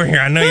 come over here.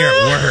 I know you're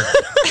at work.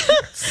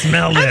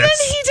 Smell this. And then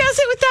he does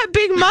it with that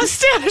big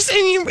mustache,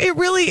 and it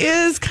really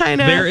is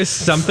kind of... There is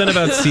something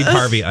about Steve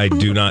Harvey I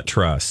do not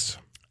trust.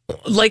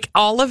 Like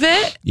all of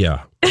it?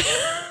 Yeah.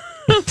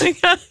 Oh my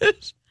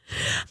gosh.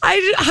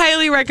 I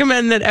highly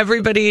recommend that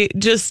everybody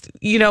just,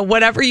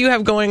 whatever you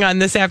have going on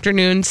this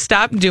afternoon,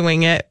 stop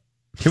doing it.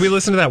 Can we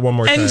listen to that one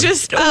more time? And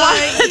just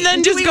and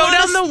then just go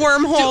down the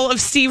wormhole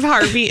of Steve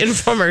Harvey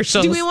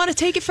infomercials. Do we want to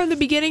take it from the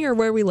beginning or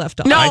where we left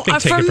off? No, I think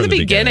take from it the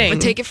beginning.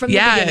 Take it from the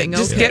beginning.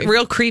 Just Okay. get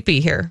real creepy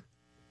here.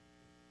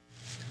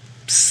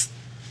 Psst.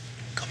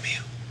 Come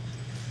here.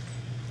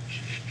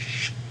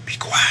 Shh, be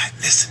quiet.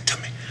 Listen to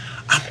me.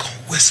 I'm going to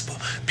whisper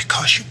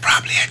because you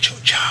probably at your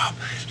job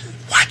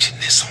watching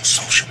this on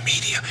social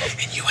media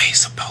and you ain't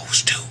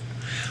supposed to.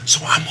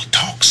 So I'm going to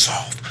talk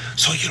soft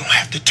so you don't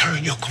have to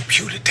turn your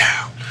computer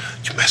down.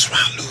 You mess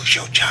around, lose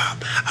your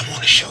job. I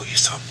want to show you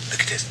something. Look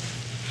at this.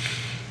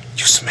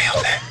 You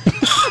smell that?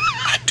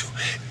 I do.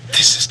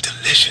 This is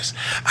delicious.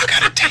 I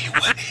got to tell you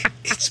what,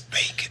 it's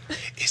bacon.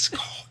 It's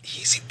called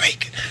Easy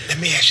Bacon. Let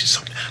me ask you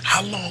something.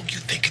 How long you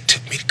think it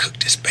took me to cook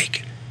this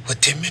bacon?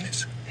 What, 10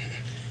 minutes?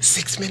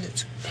 6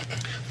 minutes?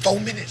 4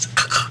 minutes?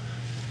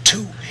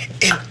 2.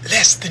 In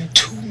less than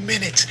 2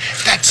 minutes.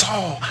 That's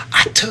all.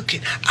 I took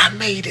it. I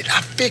made it.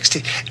 I fixed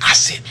it. I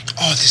said,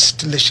 oh, this is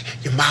delicious.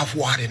 Your mouth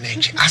watering,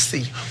 ain't you? I see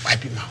you.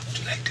 Wipe your mouth.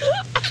 Do like this.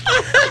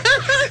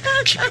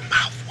 Keep your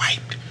mouth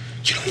wiped.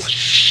 You don't want to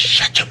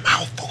shut your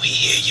mouth before he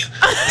hear you.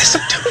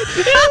 Listen to me.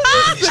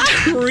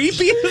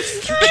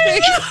 Creepiest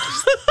thing.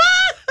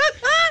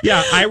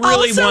 Yeah, I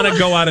really want to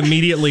go out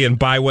immediately and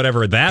buy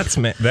whatever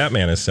that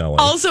man is selling.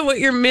 Also, what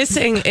you're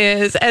missing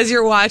is, as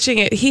you're watching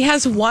it, he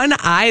has one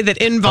eye that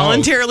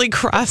involuntarily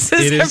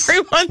crosses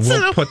every once in a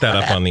while. We'll put that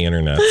up on the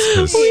internet.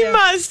 We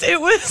must. It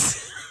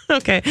was...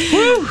 Okay.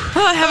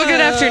 Oh, have a good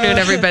afternoon,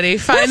 everybody.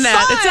 Find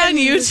that. It's on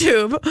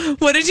YouTube.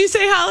 What did you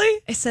say,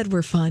 Holly? I said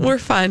we're fun. We're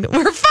fun.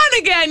 We're fun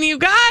again, you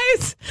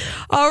guys.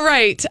 All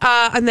right.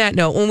 On that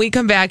note, when we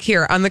come back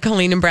here on the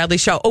Colleen and Bradley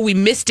Show, we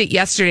missed it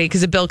yesterday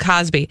because of Bill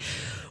Cosby.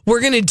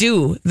 We're going to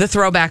do the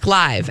Throwback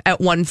Live at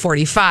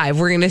 1:45.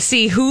 We're going to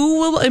see who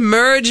will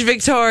emerge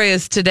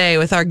victorious today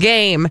with our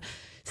game.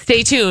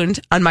 Stay tuned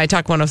on My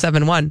Talk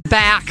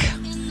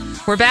 107.1.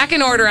 We're back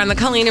in order on the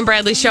Colleen and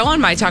Bradley Show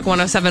on My Talk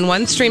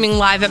 107.1, streaming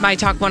live at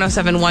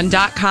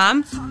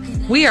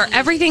MyTalk1071.com. We are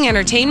Everything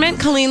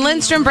Entertainment, Colleen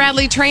Lindstrom,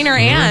 Bradley Trainer,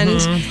 and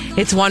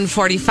it's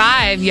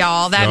 1:45,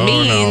 y'all. That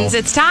means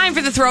it's time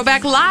for the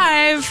Throwback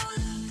Live.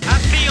 I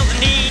feel the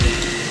need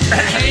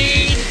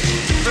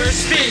for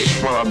speed.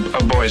 Well,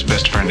 a boy's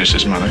best friend is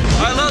his mother.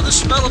 I love the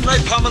smell of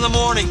napalm in the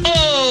morning.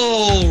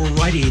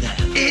 Alrighty then.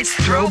 It's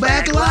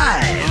Throwback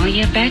Live. Oh,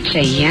 you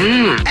betcha,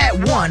 yeah. At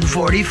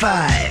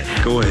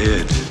 1:45. Go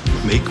ahead.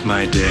 Make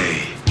my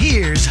day.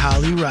 Here's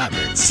Holly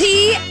Roberts.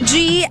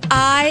 TGIF.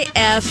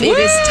 It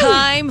is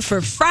time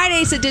for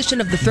Friday's edition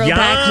of the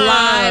Throwback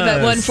Live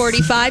at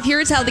 1:45.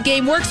 Here's how the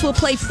game works. We'll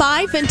play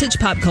 5 vintage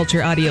pop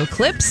culture audio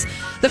clips.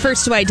 The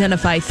first to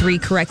identify 3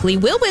 correctly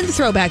will win the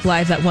Throwback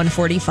Live at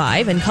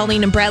 1:45. And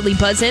Colleen and Bradley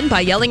buzz in by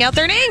yelling out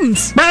their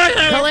names.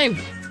 Colleen.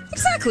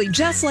 Exactly,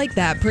 just like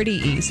that. Pretty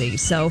easy.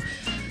 So,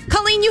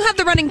 Colleen, you have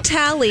the running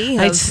tally.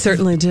 I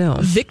certainly do.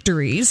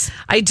 Victories.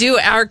 I do.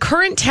 Our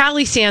current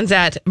tally stands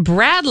at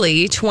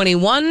Bradley,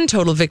 21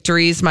 total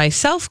victories.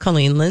 Myself,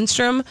 Colleen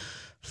Lindstrom,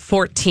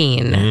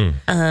 14.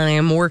 I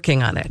am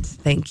working on it.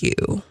 Thank you.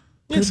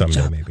 Yeah,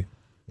 someday, maybe.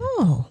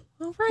 Oh,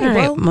 all right. All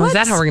right. Well, is that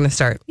let's- how we're going to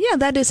start? Yeah,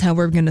 that is how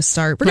we're going to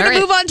start. We're going All to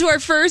right. move on to our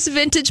first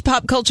vintage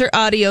pop culture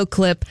audio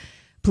clip.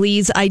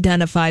 Please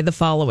identify the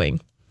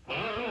following.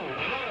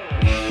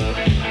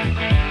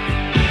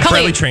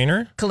 Bradley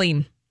Trainer?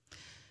 Colleen.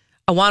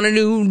 I want a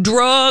new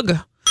drug.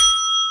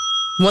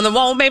 One that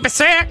won't make me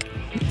sick.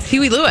 It's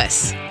Huey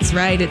Lewis. That's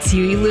right. It's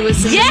Huey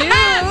Lewis in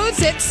Yes!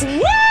 the news. It's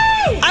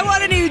Woo! I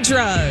want a new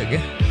drug.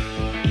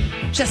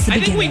 Just the I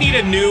think we need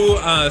a new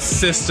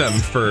system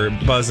for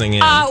buzzing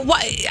in.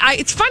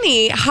 It's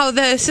funny how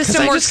the 'Cause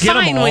system I works just get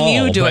 'em fine when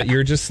you all, do but it.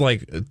 You're just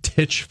like a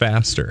titch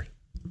faster.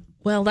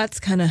 Well, that's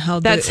kind of how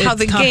That's how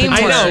the game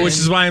I works. know, which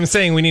is why I'm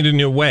saying we need a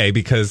new way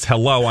because,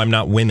 hello, I'm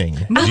not winning.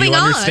 Do Moving you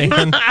on.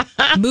 understand?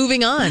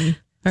 Moving on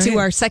to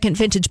our second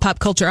vintage pop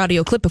culture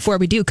audio clip. Before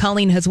we do,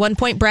 Colleen has 1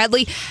 point.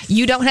 Bradley,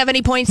 you don't have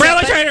any points.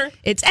 Bradley yet, but Trainer.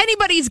 It's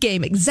anybody's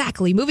game.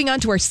 Exactly. Moving on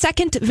to our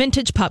second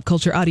vintage pop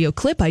culture audio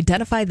clip.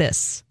 Identify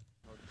this.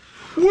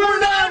 We're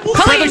not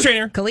Bradley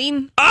Trainer.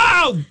 Colleen.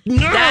 Oh, no.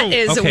 That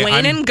is Okay, Wayne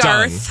I'm and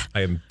Garth done.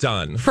 I am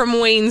done. from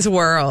Wayne's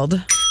World.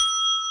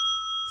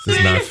 This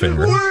is not fair.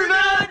 We're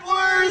not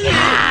worthy.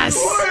 Yes.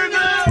 We're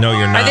not No,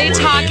 you're not Are they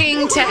worthy.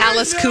 talking to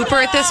Alice Cooper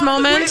at this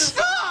moment?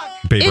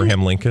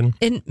 Abraham Lincoln.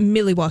 In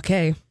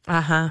Milwaukee.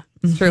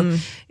 It's true.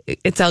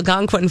 It's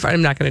Algonquin.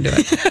 I'm not going to do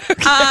it.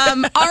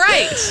 All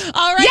right.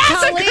 All right, Yes,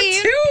 I got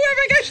Colleen. 2. Oh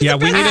my gosh. Yeah,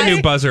 we need a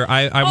new buzzer. We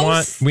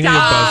need a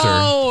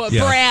Oh, buzzer.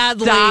 Yeah.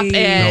 Bradley. Stop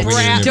it. No, we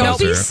need a new Don't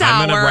be buzzer.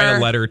 I'm going to sour. write a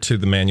letter to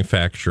the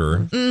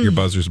manufacturer. Your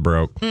buzzer's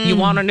broke. You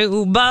want a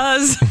new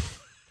buzz?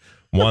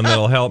 One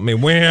that'll help me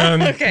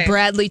win. Okay.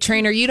 Bradley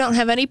Trainer, you don't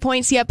have any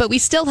points yet, but we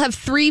still have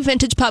 3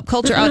 vintage pop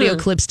culture audio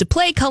clips to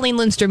play. Colleen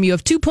Lindstrom, you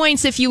have 2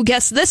 points. If you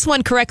guess this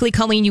one correctly,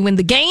 Colleen, you win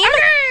the game.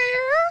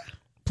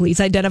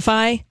 Please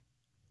identify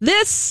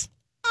this.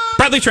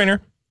 Bradley Trainer.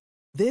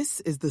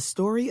 This is the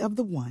story of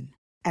the one.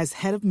 As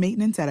head of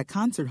maintenance at a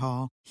concert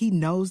hall, he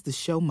knows the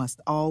show must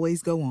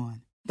always go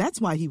on.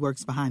 That's why he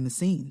works behind the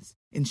scenes,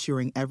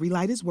 ensuring every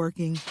light is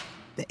working,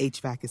 the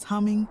HVAC is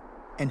humming,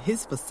 and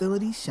his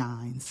facility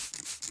shines.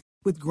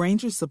 With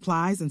Grainger's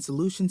supplies and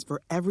solutions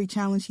for every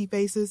challenge he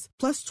faces,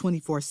 plus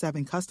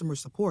 24/7 customer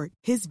support,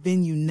 his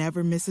venue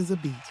never misses a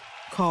beat.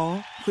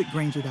 Call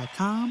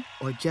quickgrainger.com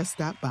or just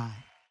stop by.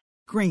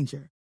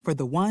 Grainger, for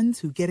the ones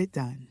who get it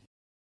done.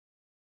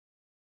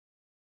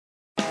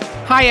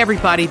 Hi,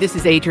 everybody. This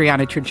is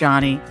Adriana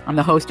Trajani. I'm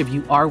the host of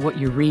You Are What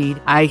You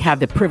Read. I have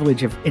the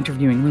privilege of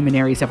interviewing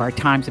luminaries of our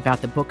times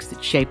about the books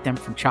that shaped them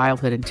from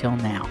childhood until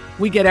now.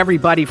 We get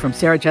everybody from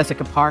Sarah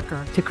Jessica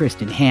Parker to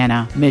Kristen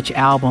Hanna, Mitch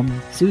Albom,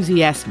 Susie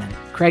Essman,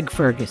 Craig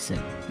Ferguson,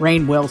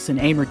 Rainn Wilson,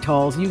 Amor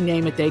Tolls, you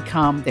name it, they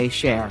come, they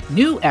share.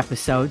 New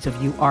episodes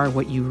of You Are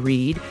What You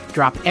Read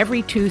drop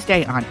every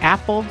Tuesday on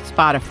Apple,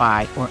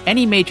 Spotify, or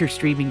any major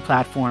streaming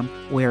platform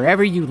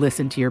wherever you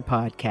listen to your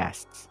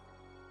podcasts.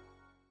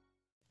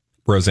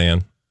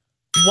 Roseanne.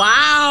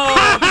 Wow.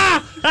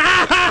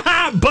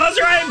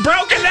 Buzzer ain't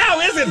broken now,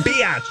 is it,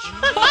 biatch?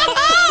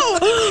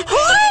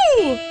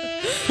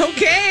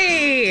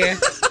 Okay.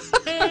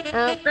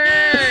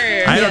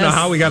 Okay. I don't know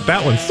how we got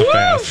that one so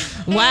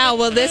fast. Wow,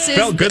 well, this is...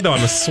 Felt good, though.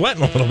 I'm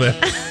sweating a little bit.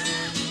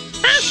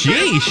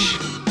 Sheesh.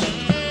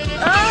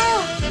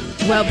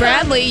 Well,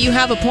 Bradley, you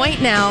have a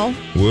point now.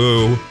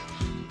 Woo.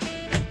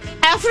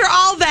 After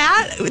all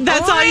that,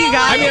 that's all you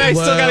got? I mean, I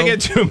still got to get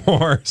 2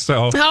 more,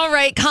 so. All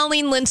right,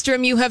 Colleen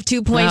Lindstrom, you have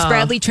 2 points. Oh.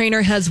 Bradley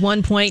Trainer has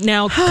 1 point.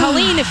 Now,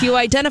 Colleen, if you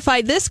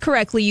identify this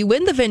correctly, you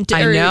win the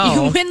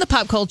you win the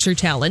pop culture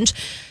challenge.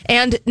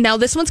 And now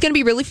this one's going to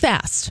be really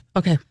fast.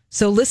 Okay.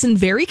 So listen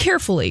very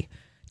carefully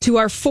to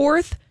our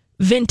 4th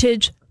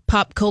vintage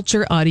pop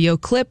culture audio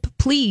clip.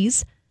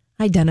 Please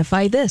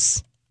identify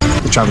this.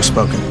 The tribe has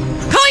spoken.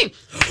 Colleen!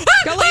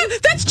 Colleen!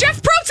 That's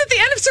Jeff Probst at the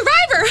end of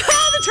Survivor!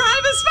 Oh, the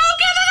tribe has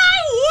spoken and I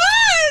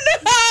won!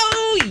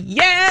 Oh,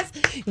 yes!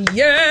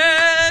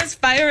 Yes!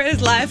 Fire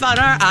is life on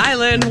our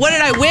island. What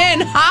did I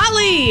win?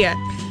 Holly!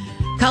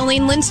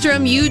 Colleen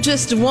Lindstrom, you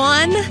just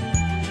won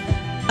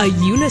a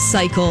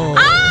unicycle.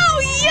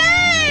 Oh,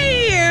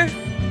 yay!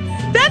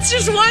 That's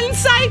just one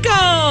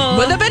cycle!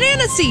 With a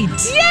banana seat.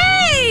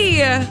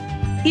 Yay!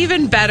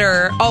 Even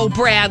better. Oh,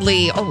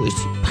 Bradley. Oh, is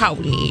he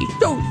pouty?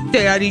 Oh,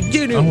 Daddy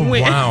didn't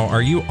win. Wow.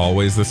 Are you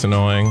always this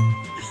annoying?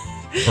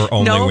 Or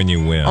only No, when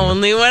you win?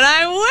 Only when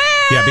I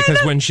win. Yeah,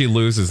 because when she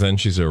loses, then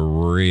she's a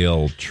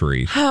real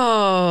treat.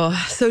 Oh,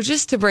 so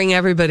just to bring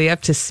everybody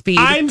up to speed.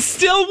 I'm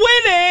still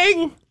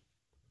winning!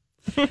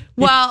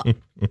 Well,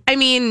 I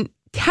mean,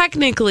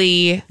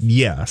 technically,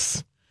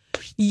 Yes.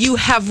 you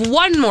have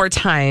won more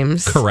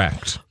times.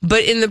 Correct.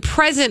 But in the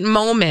present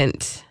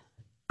moment,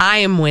 I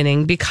am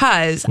winning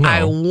because No.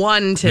 I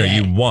won today.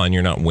 No, you won.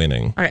 You're not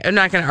winning. All right, I'm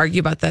not going to argue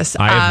about this.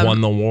 I have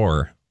won the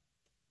war,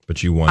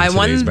 but you won I today's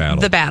won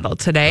battle. the battle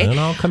today. And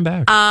I'll come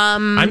back.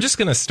 I'm just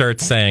going to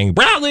start saying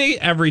Bradley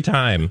every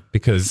time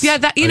because Yeah,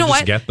 that you I know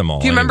just what? get them all.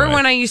 Do you remember anyway.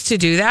 when I used to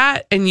do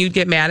that and you'd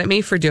get mad at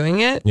me for doing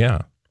it?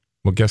 Yeah.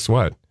 Well, guess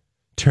what?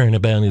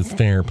 Turnabout is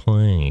fair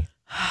play.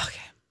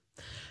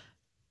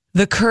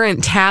 The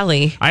current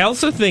tally. I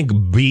also think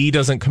B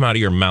doesn't come out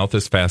of your mouth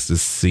as fast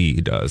as C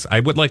does.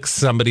 I would like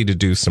somebody to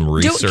do some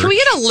research. Can we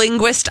get a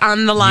linguist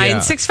on the line? Yeah.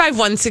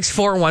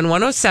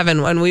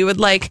 651-641-1071. We would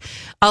like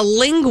a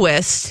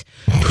linguist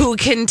who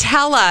can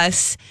tell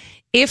us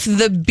if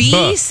the B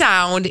Buh.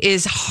 sound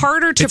is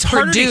harder to it's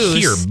produce. harder to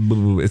hear.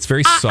 Boo. It's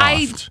very soft.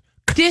 I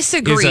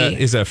disagree.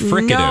 Is a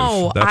fricative.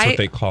 No, That's what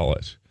they call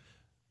it.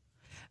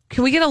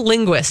 Can we get a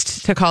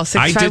linguist to call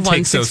I did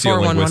take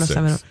 651-641-1071?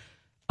 sociolinguistics.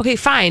 Okay,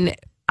 fine.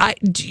 Are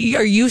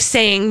you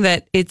saying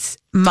that it's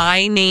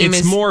my name It's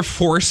is more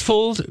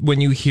forceful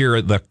when you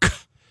hear the k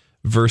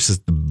versus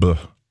the b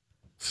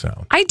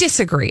sound. I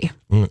disagree.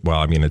 Well,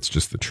 I mean, it's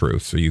just the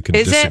truth. So you can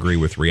Is it? disagree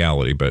with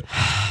reality, but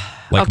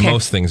like Okay.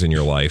 most things in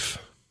your life,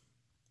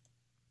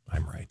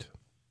 I'm right.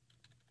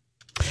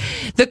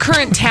 The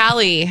current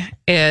tally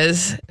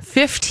is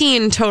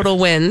 15 total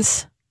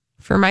wins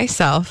for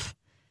myself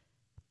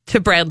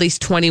to Bradley's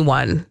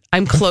 21.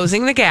 I'm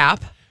closing the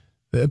gap.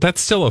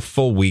 That's still a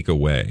full week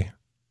away.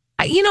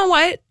 You know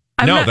what?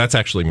 That's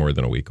actually more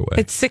than a week away.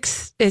 It's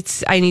 6.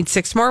 I need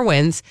 6 more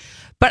wins,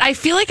 but I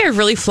feel like I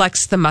really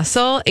flexed the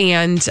muscle,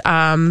 and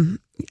I'm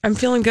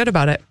feeling good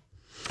about it.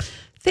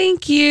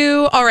 Thank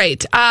you. All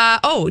right.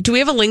 Do we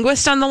have a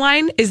linguist on the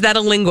line? Is that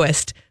a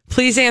linguist?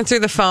 Please answer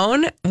the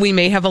phone. We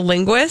may have a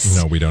linguist.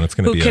 No, we don't. It's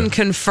going to be who can a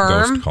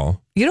confirm. ghost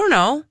call. You don't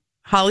know.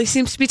 Holly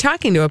seems to be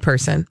talking to a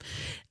person.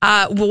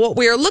 What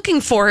we are looking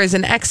for is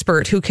an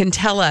expert who can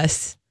tell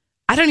us.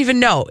 I don't even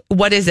know.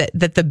 What is it?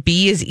 That the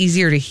B is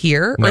easier to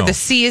hear? No. Or the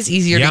C is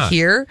easier to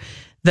hear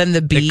than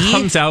the B? It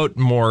comes out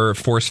more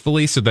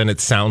forcefully, so then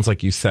it sounds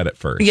like you said it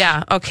first.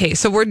 Yeah. Okay.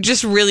 So we're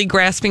just really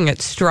grasping at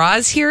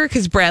straws here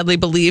because Bradley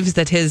believes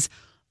that his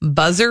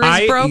buzzer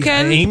is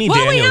broken. Amy Well,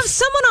 we Daniels. have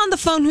someone on the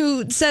phone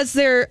who says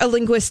they're a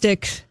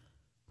linguistic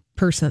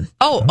person.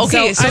 Oh,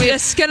 okay. So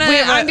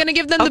I'm gonna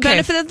give them the okay.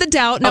 benefit of the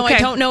doubt. No, Okay. I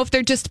don't know if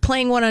they're just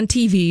playing one on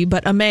TV,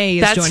 but Amay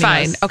is That's joining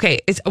fine. us. Okay.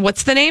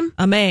 What's the name?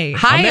 Amay.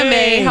 Hi,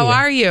 Amay. How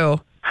are you?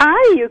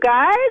 Hi, you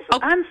guys.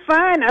 I'm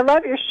fine. I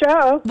love your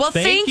show. Well,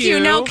 thank you.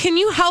 Now, can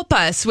you help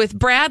us with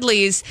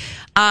Bradley's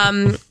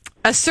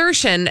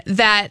assertion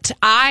that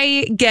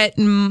I get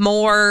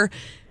more?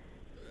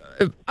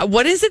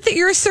 What is it that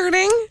you're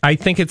asserting? I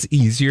think it's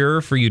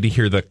easier for you to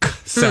hear the k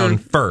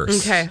sound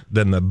first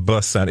than the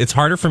b sound. It's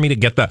harder for me to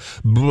get the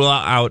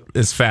blah out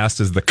as fast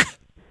as the k.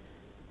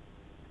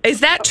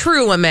 Is that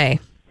true, Amay?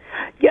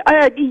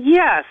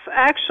 Yes,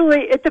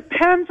 actually, it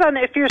depends on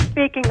if you're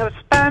speaking of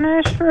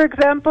Spanish, for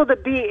example, the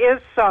B is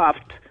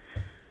soft.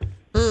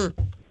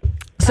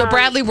 So,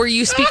 Bradley, were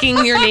you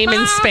speaking your name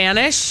in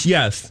Spanish?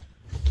 Yes.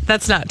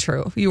 That's not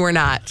true. You were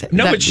not.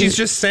 No, That- but she's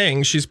just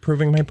saying she's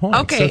proving my point.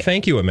 Okay. So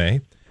thank you,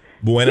 Amay.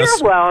 You're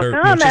welcome.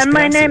 And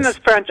my name is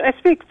French. I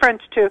speak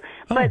French too,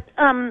 but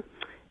and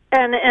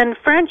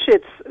French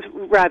it's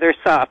rather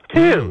soft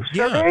too.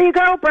 So there you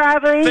go,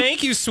 Bradley.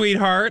 Thank you,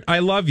 sweetheart. I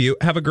love you.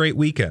 Have a great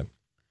weekend.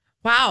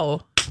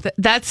 Wow.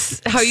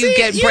 That's how you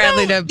get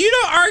Bradley to. You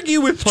don't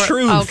argue with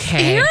truth.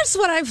 Okay. Here's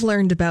what I've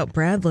learned about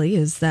Bradley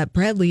is that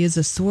Bradley is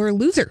a sore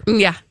loser.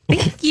 Yeah.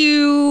 Thank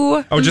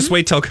you. Oh, just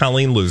wait till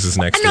Colleen loses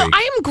next No, week.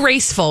 I am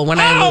graceful when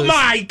I lose. Oh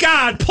my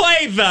God!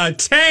 Play the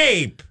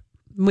tape.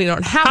 We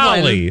don't have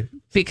Holly, one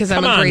because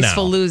I'm come a on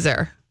graceful now.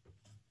 loser.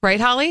 Right,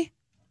 Holly?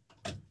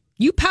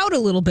 You pout a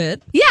little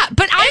bit. Yeah,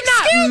 but I'm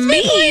not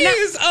mean.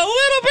 Please, a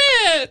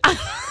little bit.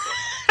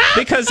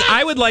 Because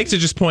I would like to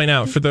just point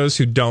out for those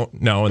who don't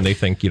know and they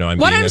think, I'm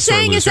What being I'm a sore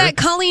saying is loser. that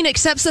Colleen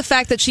accepts the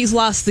fact that she's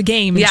lost the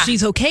game and Yeah.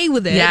 she's okay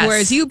with it. Yes.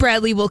 Whereas you,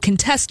 Bradley, will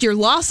contest your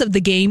loss of the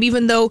game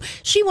even though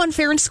she won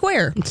fair and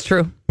square. It's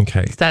true.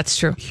 Okay. That's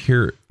true.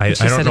 Here, I What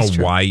she don't said know is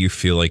true. why you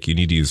feel like you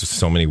need to use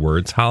so many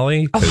words,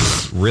 Holly,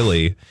 because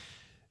really,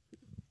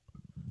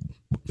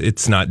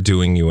 it's not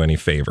doing you any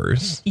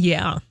favors.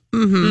 Yeah.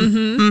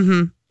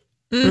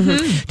 Do you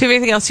have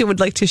anything else you would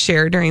like to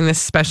share during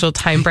this special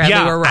time, Bradley,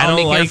 where we're I all don't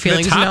making our like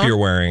feelings the top known? you're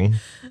wearing.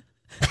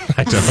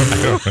 I don't.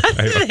 What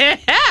the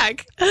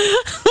heck?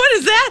 What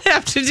does that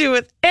have to do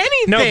with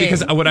anything? No,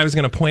 because what I was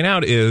going to point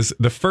out is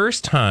the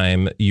first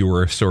time you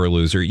were a sore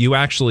loser, you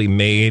actually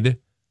made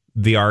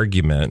the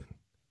argument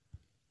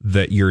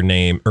that your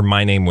name or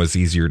my name was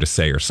easier to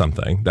say or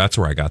something. That's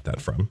where I got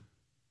that from.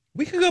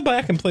 We could go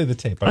back and play the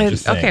tape. I'm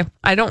just saying. Okay,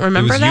 I don't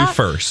remember it was that. you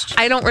first.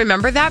 I don't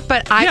remember that,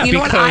 but Yeah, you know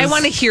what? I because-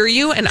 want to hear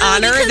you and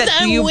honor that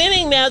I'm you.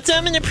 winning now, so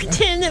I'm going to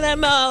pretend that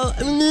I'm all.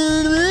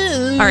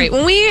 All right,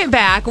 when we get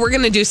back, we're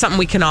going to do something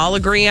we can all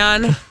agree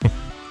on.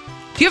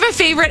 Do you have a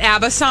favorite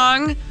ABBA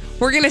song?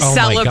 We're going to Oh my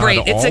celebrate.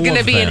 God, It's all going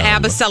to of be an them.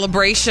 ABBA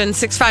celebration.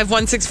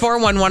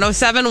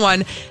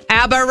 651-641-1071.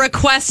 ABBA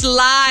request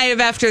live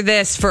after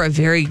this for a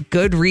very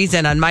good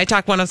reason on My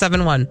Talk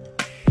 1071.